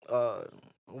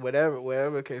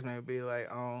 Whatever the case may be, like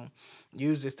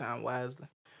use this time wisely.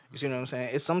 You see what I'm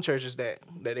saying? It's some churches that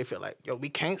they feel like, yo, we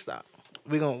can't stop.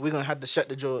 We're gonna have to shut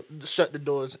the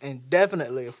doors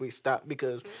indefinitely if we stop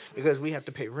because we have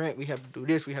to pay rent, we have to do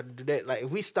this, we have to do that. Like if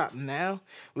we stop now,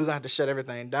 we're gonna have to shut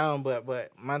everything down. But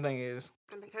my thing is,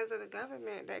 And because of the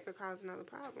government, that could cause another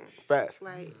problem. fast.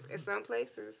 Like in some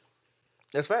places.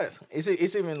 That's fast.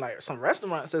 It's even like some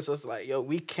restaurants that's just like, yo,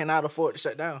 we cannot afford to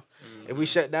shut down. If we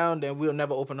shut down, then we'll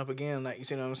never open up again. Like you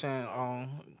see what I'm saying?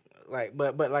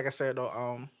 But like I said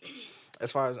though,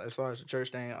 as far as the church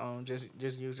thing,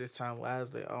 just use this time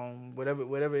wisely.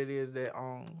 Whatever it is that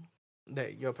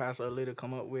that your pastor or leader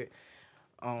come up with,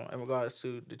 in regards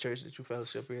to the church that you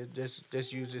fellowship with,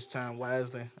 just use this time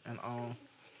wisely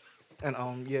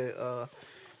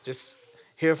just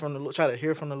hear from the Lord. Try to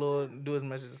hear from the Lord. Do as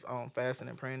much as fasting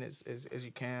and praying as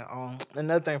you can.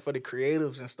 Another thing for the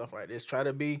creatives and stuff like this, try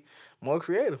to be more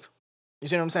creative. You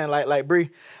see what I'm saying? Like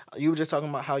Bree, you were just talking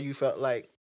about how you felt like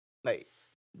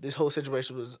this whole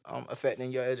situation was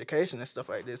affecting your education and stuff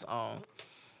like this.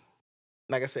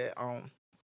 Like I said,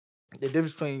 the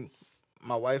difference between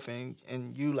my wife and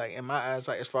you, like in my eyes,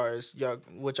 like as far as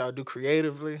what y'all do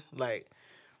creatively, like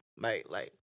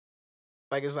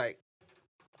it's like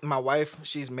my wife,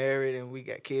 she's married and we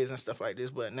got kids and stuff like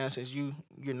this, but now since you're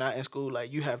not in school,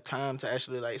 like you have time to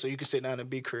actually like, so you can sit down and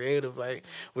be creative, like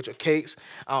with your cakes,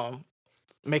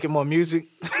 making more music.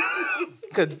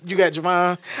 Cause you got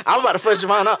Javon. I was about to fuss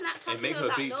Javon out. I'm not talking make her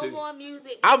about beat, no too. more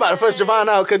music. I was about to fuss because- Javon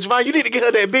out. Cause Javon, you need to get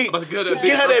her that beat. I'm about to get her that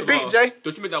Get her beat, that beat, first of all. Jay.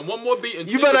 Don't you make that one more beat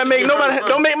and You better not make nobody.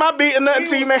 Don't make my beat or nothing. He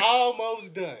See, was man.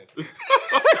 almost done. He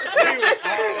was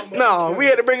almost No, done. we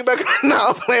had to bring it back. No,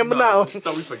 I'm playing, but no.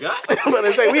 Thought we forgot. I'm about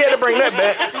to say we had to bring that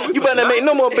back. You better not make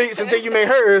no more beats until you make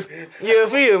hers. You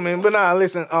feel me? But nah,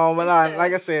 listen. But nah,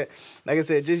 like I said,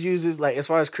 just use this like as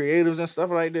far as creatives and stuff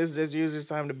like this. Just use this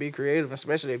time to be creative,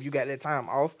 especially if you got that time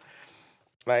off.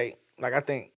 Like I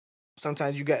think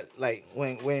sometimes you got like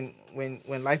when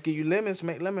life give you lemons,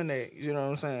 make lemonade. You know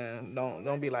what I'm saying?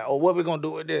 Don't be like, oh, what we gonna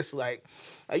do with this? Like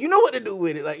you know what to do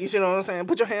with it. Like you see what I'm saying?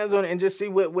 Put your hands on it and just see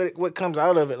what comes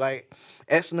out of it. Like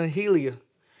Ethnohelia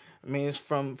means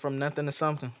from nothing to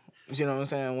something. You know what I'm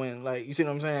saying? When like you see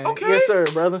what I'm saying? Okay. Yes, sir,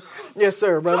 brother. Yes,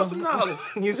 sir, brother. Drop some knowledge.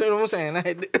 You see what I'm saying?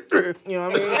 You know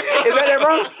what I mean? Is that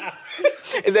wrong?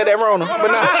 Is that wrong? But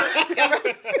nah.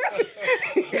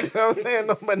 You know what I'm saying?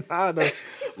 No, but nah, though.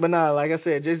 But nah, like I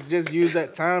said, just use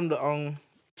that time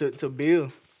to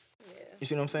build. You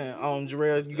see what I'm saying?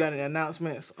 Jarrell, you got any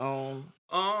announcements?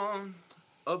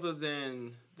 Other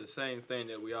than the same thing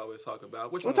that we always talk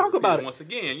about, which We'll I'm gonna talk about repeat it. once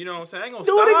again. You know what I'm saying? I ain't gonna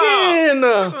Do stop. it again.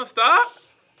 I ain't gonna stop.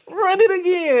 Run it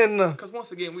again. Because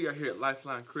once again, we are here at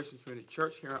Lifeline Christian Community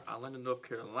Church here in Atlanta, North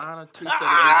Carolina,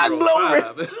 glory.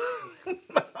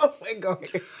 27805. Oh my God.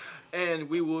 And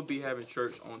we will be having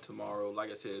church on tomorrow,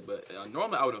 like I said. But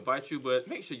normally I would invite you, but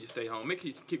make sure you stay home. Make sure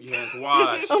you keep your hands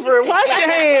washed. Wash your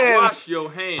hands. Wash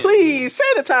your hands. Please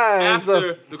sanitize.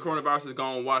 After the coronavirus is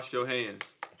gone, wash your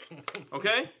hands.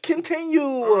 Okay? Continue.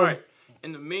 All right.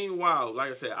 In the meanwhile,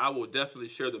 like I said, I will definitely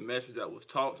share the message that was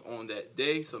taught on that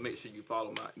day. So make sure you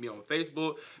follow me on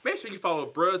Facebook. Make sure you follow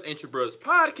Bruhs Ain't Your Bruhs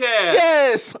podcast.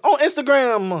 Yes, on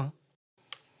Instagram.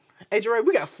 Hey, Jerry,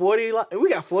 we got 40 followers. We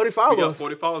got 40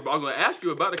 followers, but I'm going to ask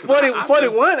you about it.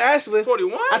 41, actually.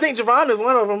 41? I think Javon is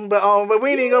one of them, but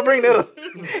we ain't even going to bring that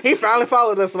up. He finally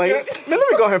followed us. Like, man,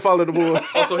 let me go ahead and follow the boy.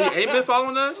 Oh, so he ain't been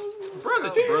following us? Bruhs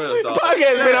Ain't Your Bruhs, dog.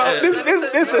 Podcast been out. This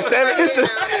is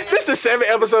the seventh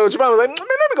episode. Javon was like, man, let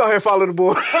me go ahead and follow the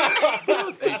boy.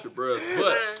 Ain't Your Bruhs.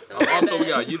 But also, we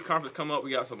got a youth conference coming up.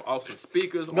 We got some awesome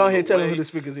speakers. Go ahead and tell them who the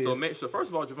speakers is. So make sure, first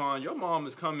of all, Javon, your mom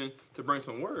is coming to bring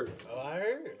some word. Oh, I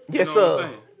heard. Yes, You know what I'm sir.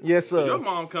 saying? Yes, So your sir.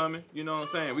 mom coming, you know what I'm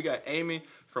saying? We got Amy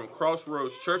from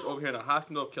Crossroads Church over here in the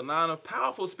hospital of Carolina.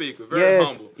 Powerful speaker, very Yes.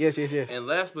 humble. Yes. And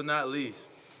last but not least,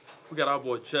 we got our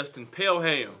boy Justin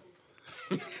Pelham.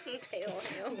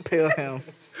 Pelham.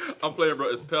 I'm playing, bro.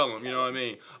 It's Pelham, you know what I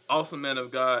mean? Awesome man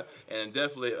of God, and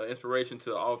definitely an inspiration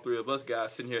to all three of us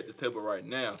guys sitting here at this table right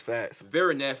now. Facts.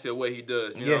 Very nasty at what he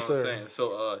does, you know Yes, what I'm sir. saying?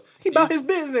 So He about these- his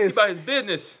business. He about his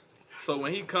business. So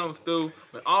when he comes through,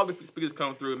 when all the speakers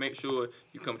come through, make sure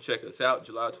you come check us out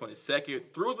July 22nd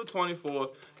through the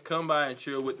 24th. Come by and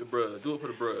chill with the bruhs. Do it for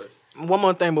the bruhs. One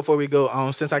more thing before we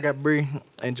go. Since I got Bree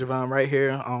and Javon right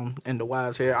here, and the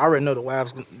wives here. I already know the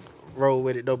wives roll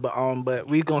with it though, but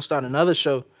we gonna start another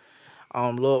show.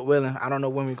 Lord willing, I don't know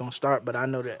when we're gonna start, but I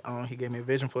know that he gave me a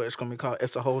vision for it. It's gonna be called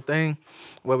It's a Whole Thing,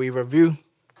 where we review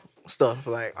stuff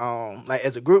like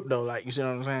as a group though, like you see what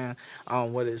I'm saying?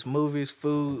 Whether it's movies,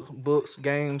 food, books,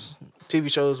 games,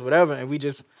 TV shows, whatever, and we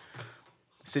just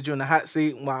sit you in the hot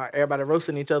seat while everybody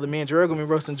roasting each other. Me and Jarrell gonna be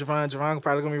roasting Javon. Javon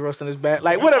probably gonna be roasting his back.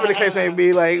 Like whatever the case may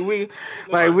be. Like we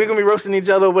gonna be roasting each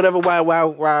other, whatever.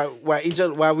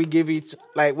 While we give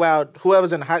while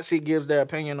whoever's in the hot seat gives their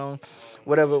opinion on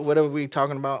whatever we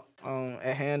talking about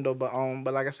at hand though. But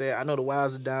like I said, I know the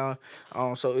wives are down.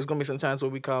 So it's gonna be some times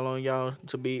where we call on y'all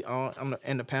to be on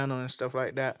in the panel and stuff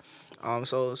like that.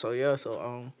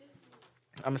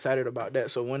 I'm excited about that.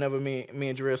 So whenever me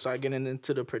and Jarrell start getting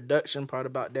into the production part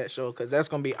about that show, because that's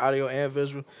gonna be audio and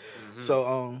visual. Mm-hmm.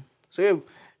 So yeah,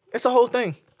 it's a whole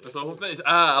thing. That's the whole thing.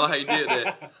 I like how you did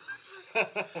that.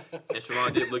 And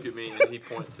Sharon did look at me and he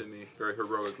pointed to me very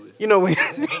heroically. You know when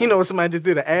somebody just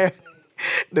did an ad,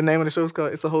 the name of the show is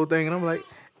called It's a Whole Thing, and I'm like,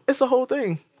 it's a whole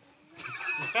thing.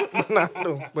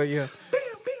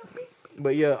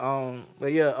 But yeah,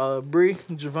 Bree,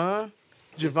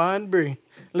 Javon, Bree.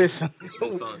 Listen,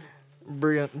 Son.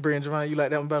 Bree and Javon, you like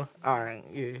that one better? All right,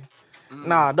 yeah.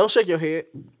 Nah, don't shake your head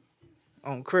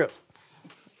on Crip.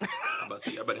 I'm about to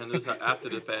say, I better handle this after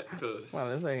the fact because Well,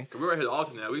 let's say we're right here to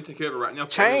altar now. We can take care of it right now.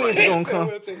 change Right gonna now.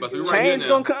 come. But we right here Change now.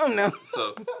 gonna come now.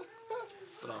 So,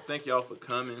 thank y'all for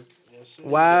coming.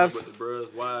 Wives, With the bros,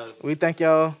 wives, we thank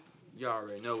y'all. y'all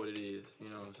already know what it is. You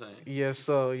know what I'm saying? Yes,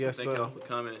 sir. Yes, Thank y'all sir. for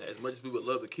coming. As much as we would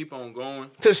love to keep on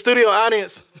going, To the studio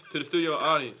audience. to the studio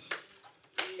audience.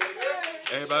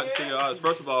 Everybody in the studio audience.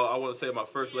 First of all, I want to say my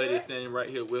first lady is standing right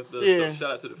here with us. Yeah. So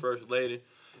shout out to the first lady.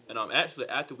 And actually,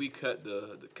 after we cut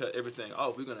cut everything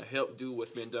off, we're gonna help do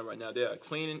what's being done right now. They are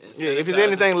cleaning and Yeah, if there's sanitizing.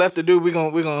 anything left to do, we're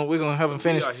gonna have them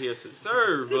finish. We are here to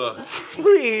serve.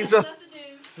 Please.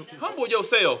 Humble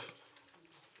yourself.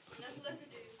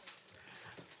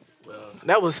 Well,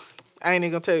 That was. I ain't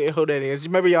even gonna tell you who that is.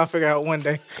 Maybe y'all figure out one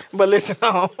day. But listen, You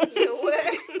know what?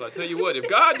 I tell you what, if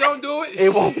God don't do it,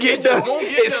 it won't get done. won't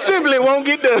get It done. simply won't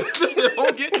get done. it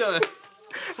won't get done.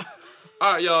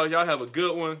 All right, y'all. Y'all have a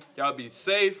good one. Y'all be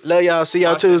safe. Love y'all. See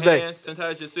y'all Wash your Tuesday. hands,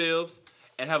 sanitize yourselves,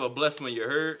 and have a blessed one. You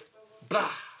heard? Blah.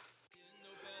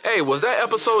 Hey, was that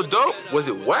episode dope? Was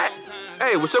it whack?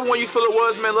 Hey, whichever one you feel it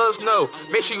was, man, let us know.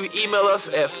 Make sure you email us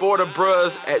at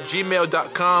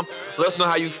FloridaBruz@gmail.com. Let us know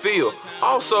how you feel.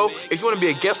 Also, if you want to be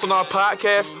a guest on our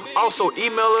podcast, also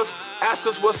email us, ask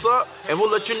us what's up, and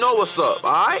we'll let you know what's up,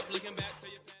 all right?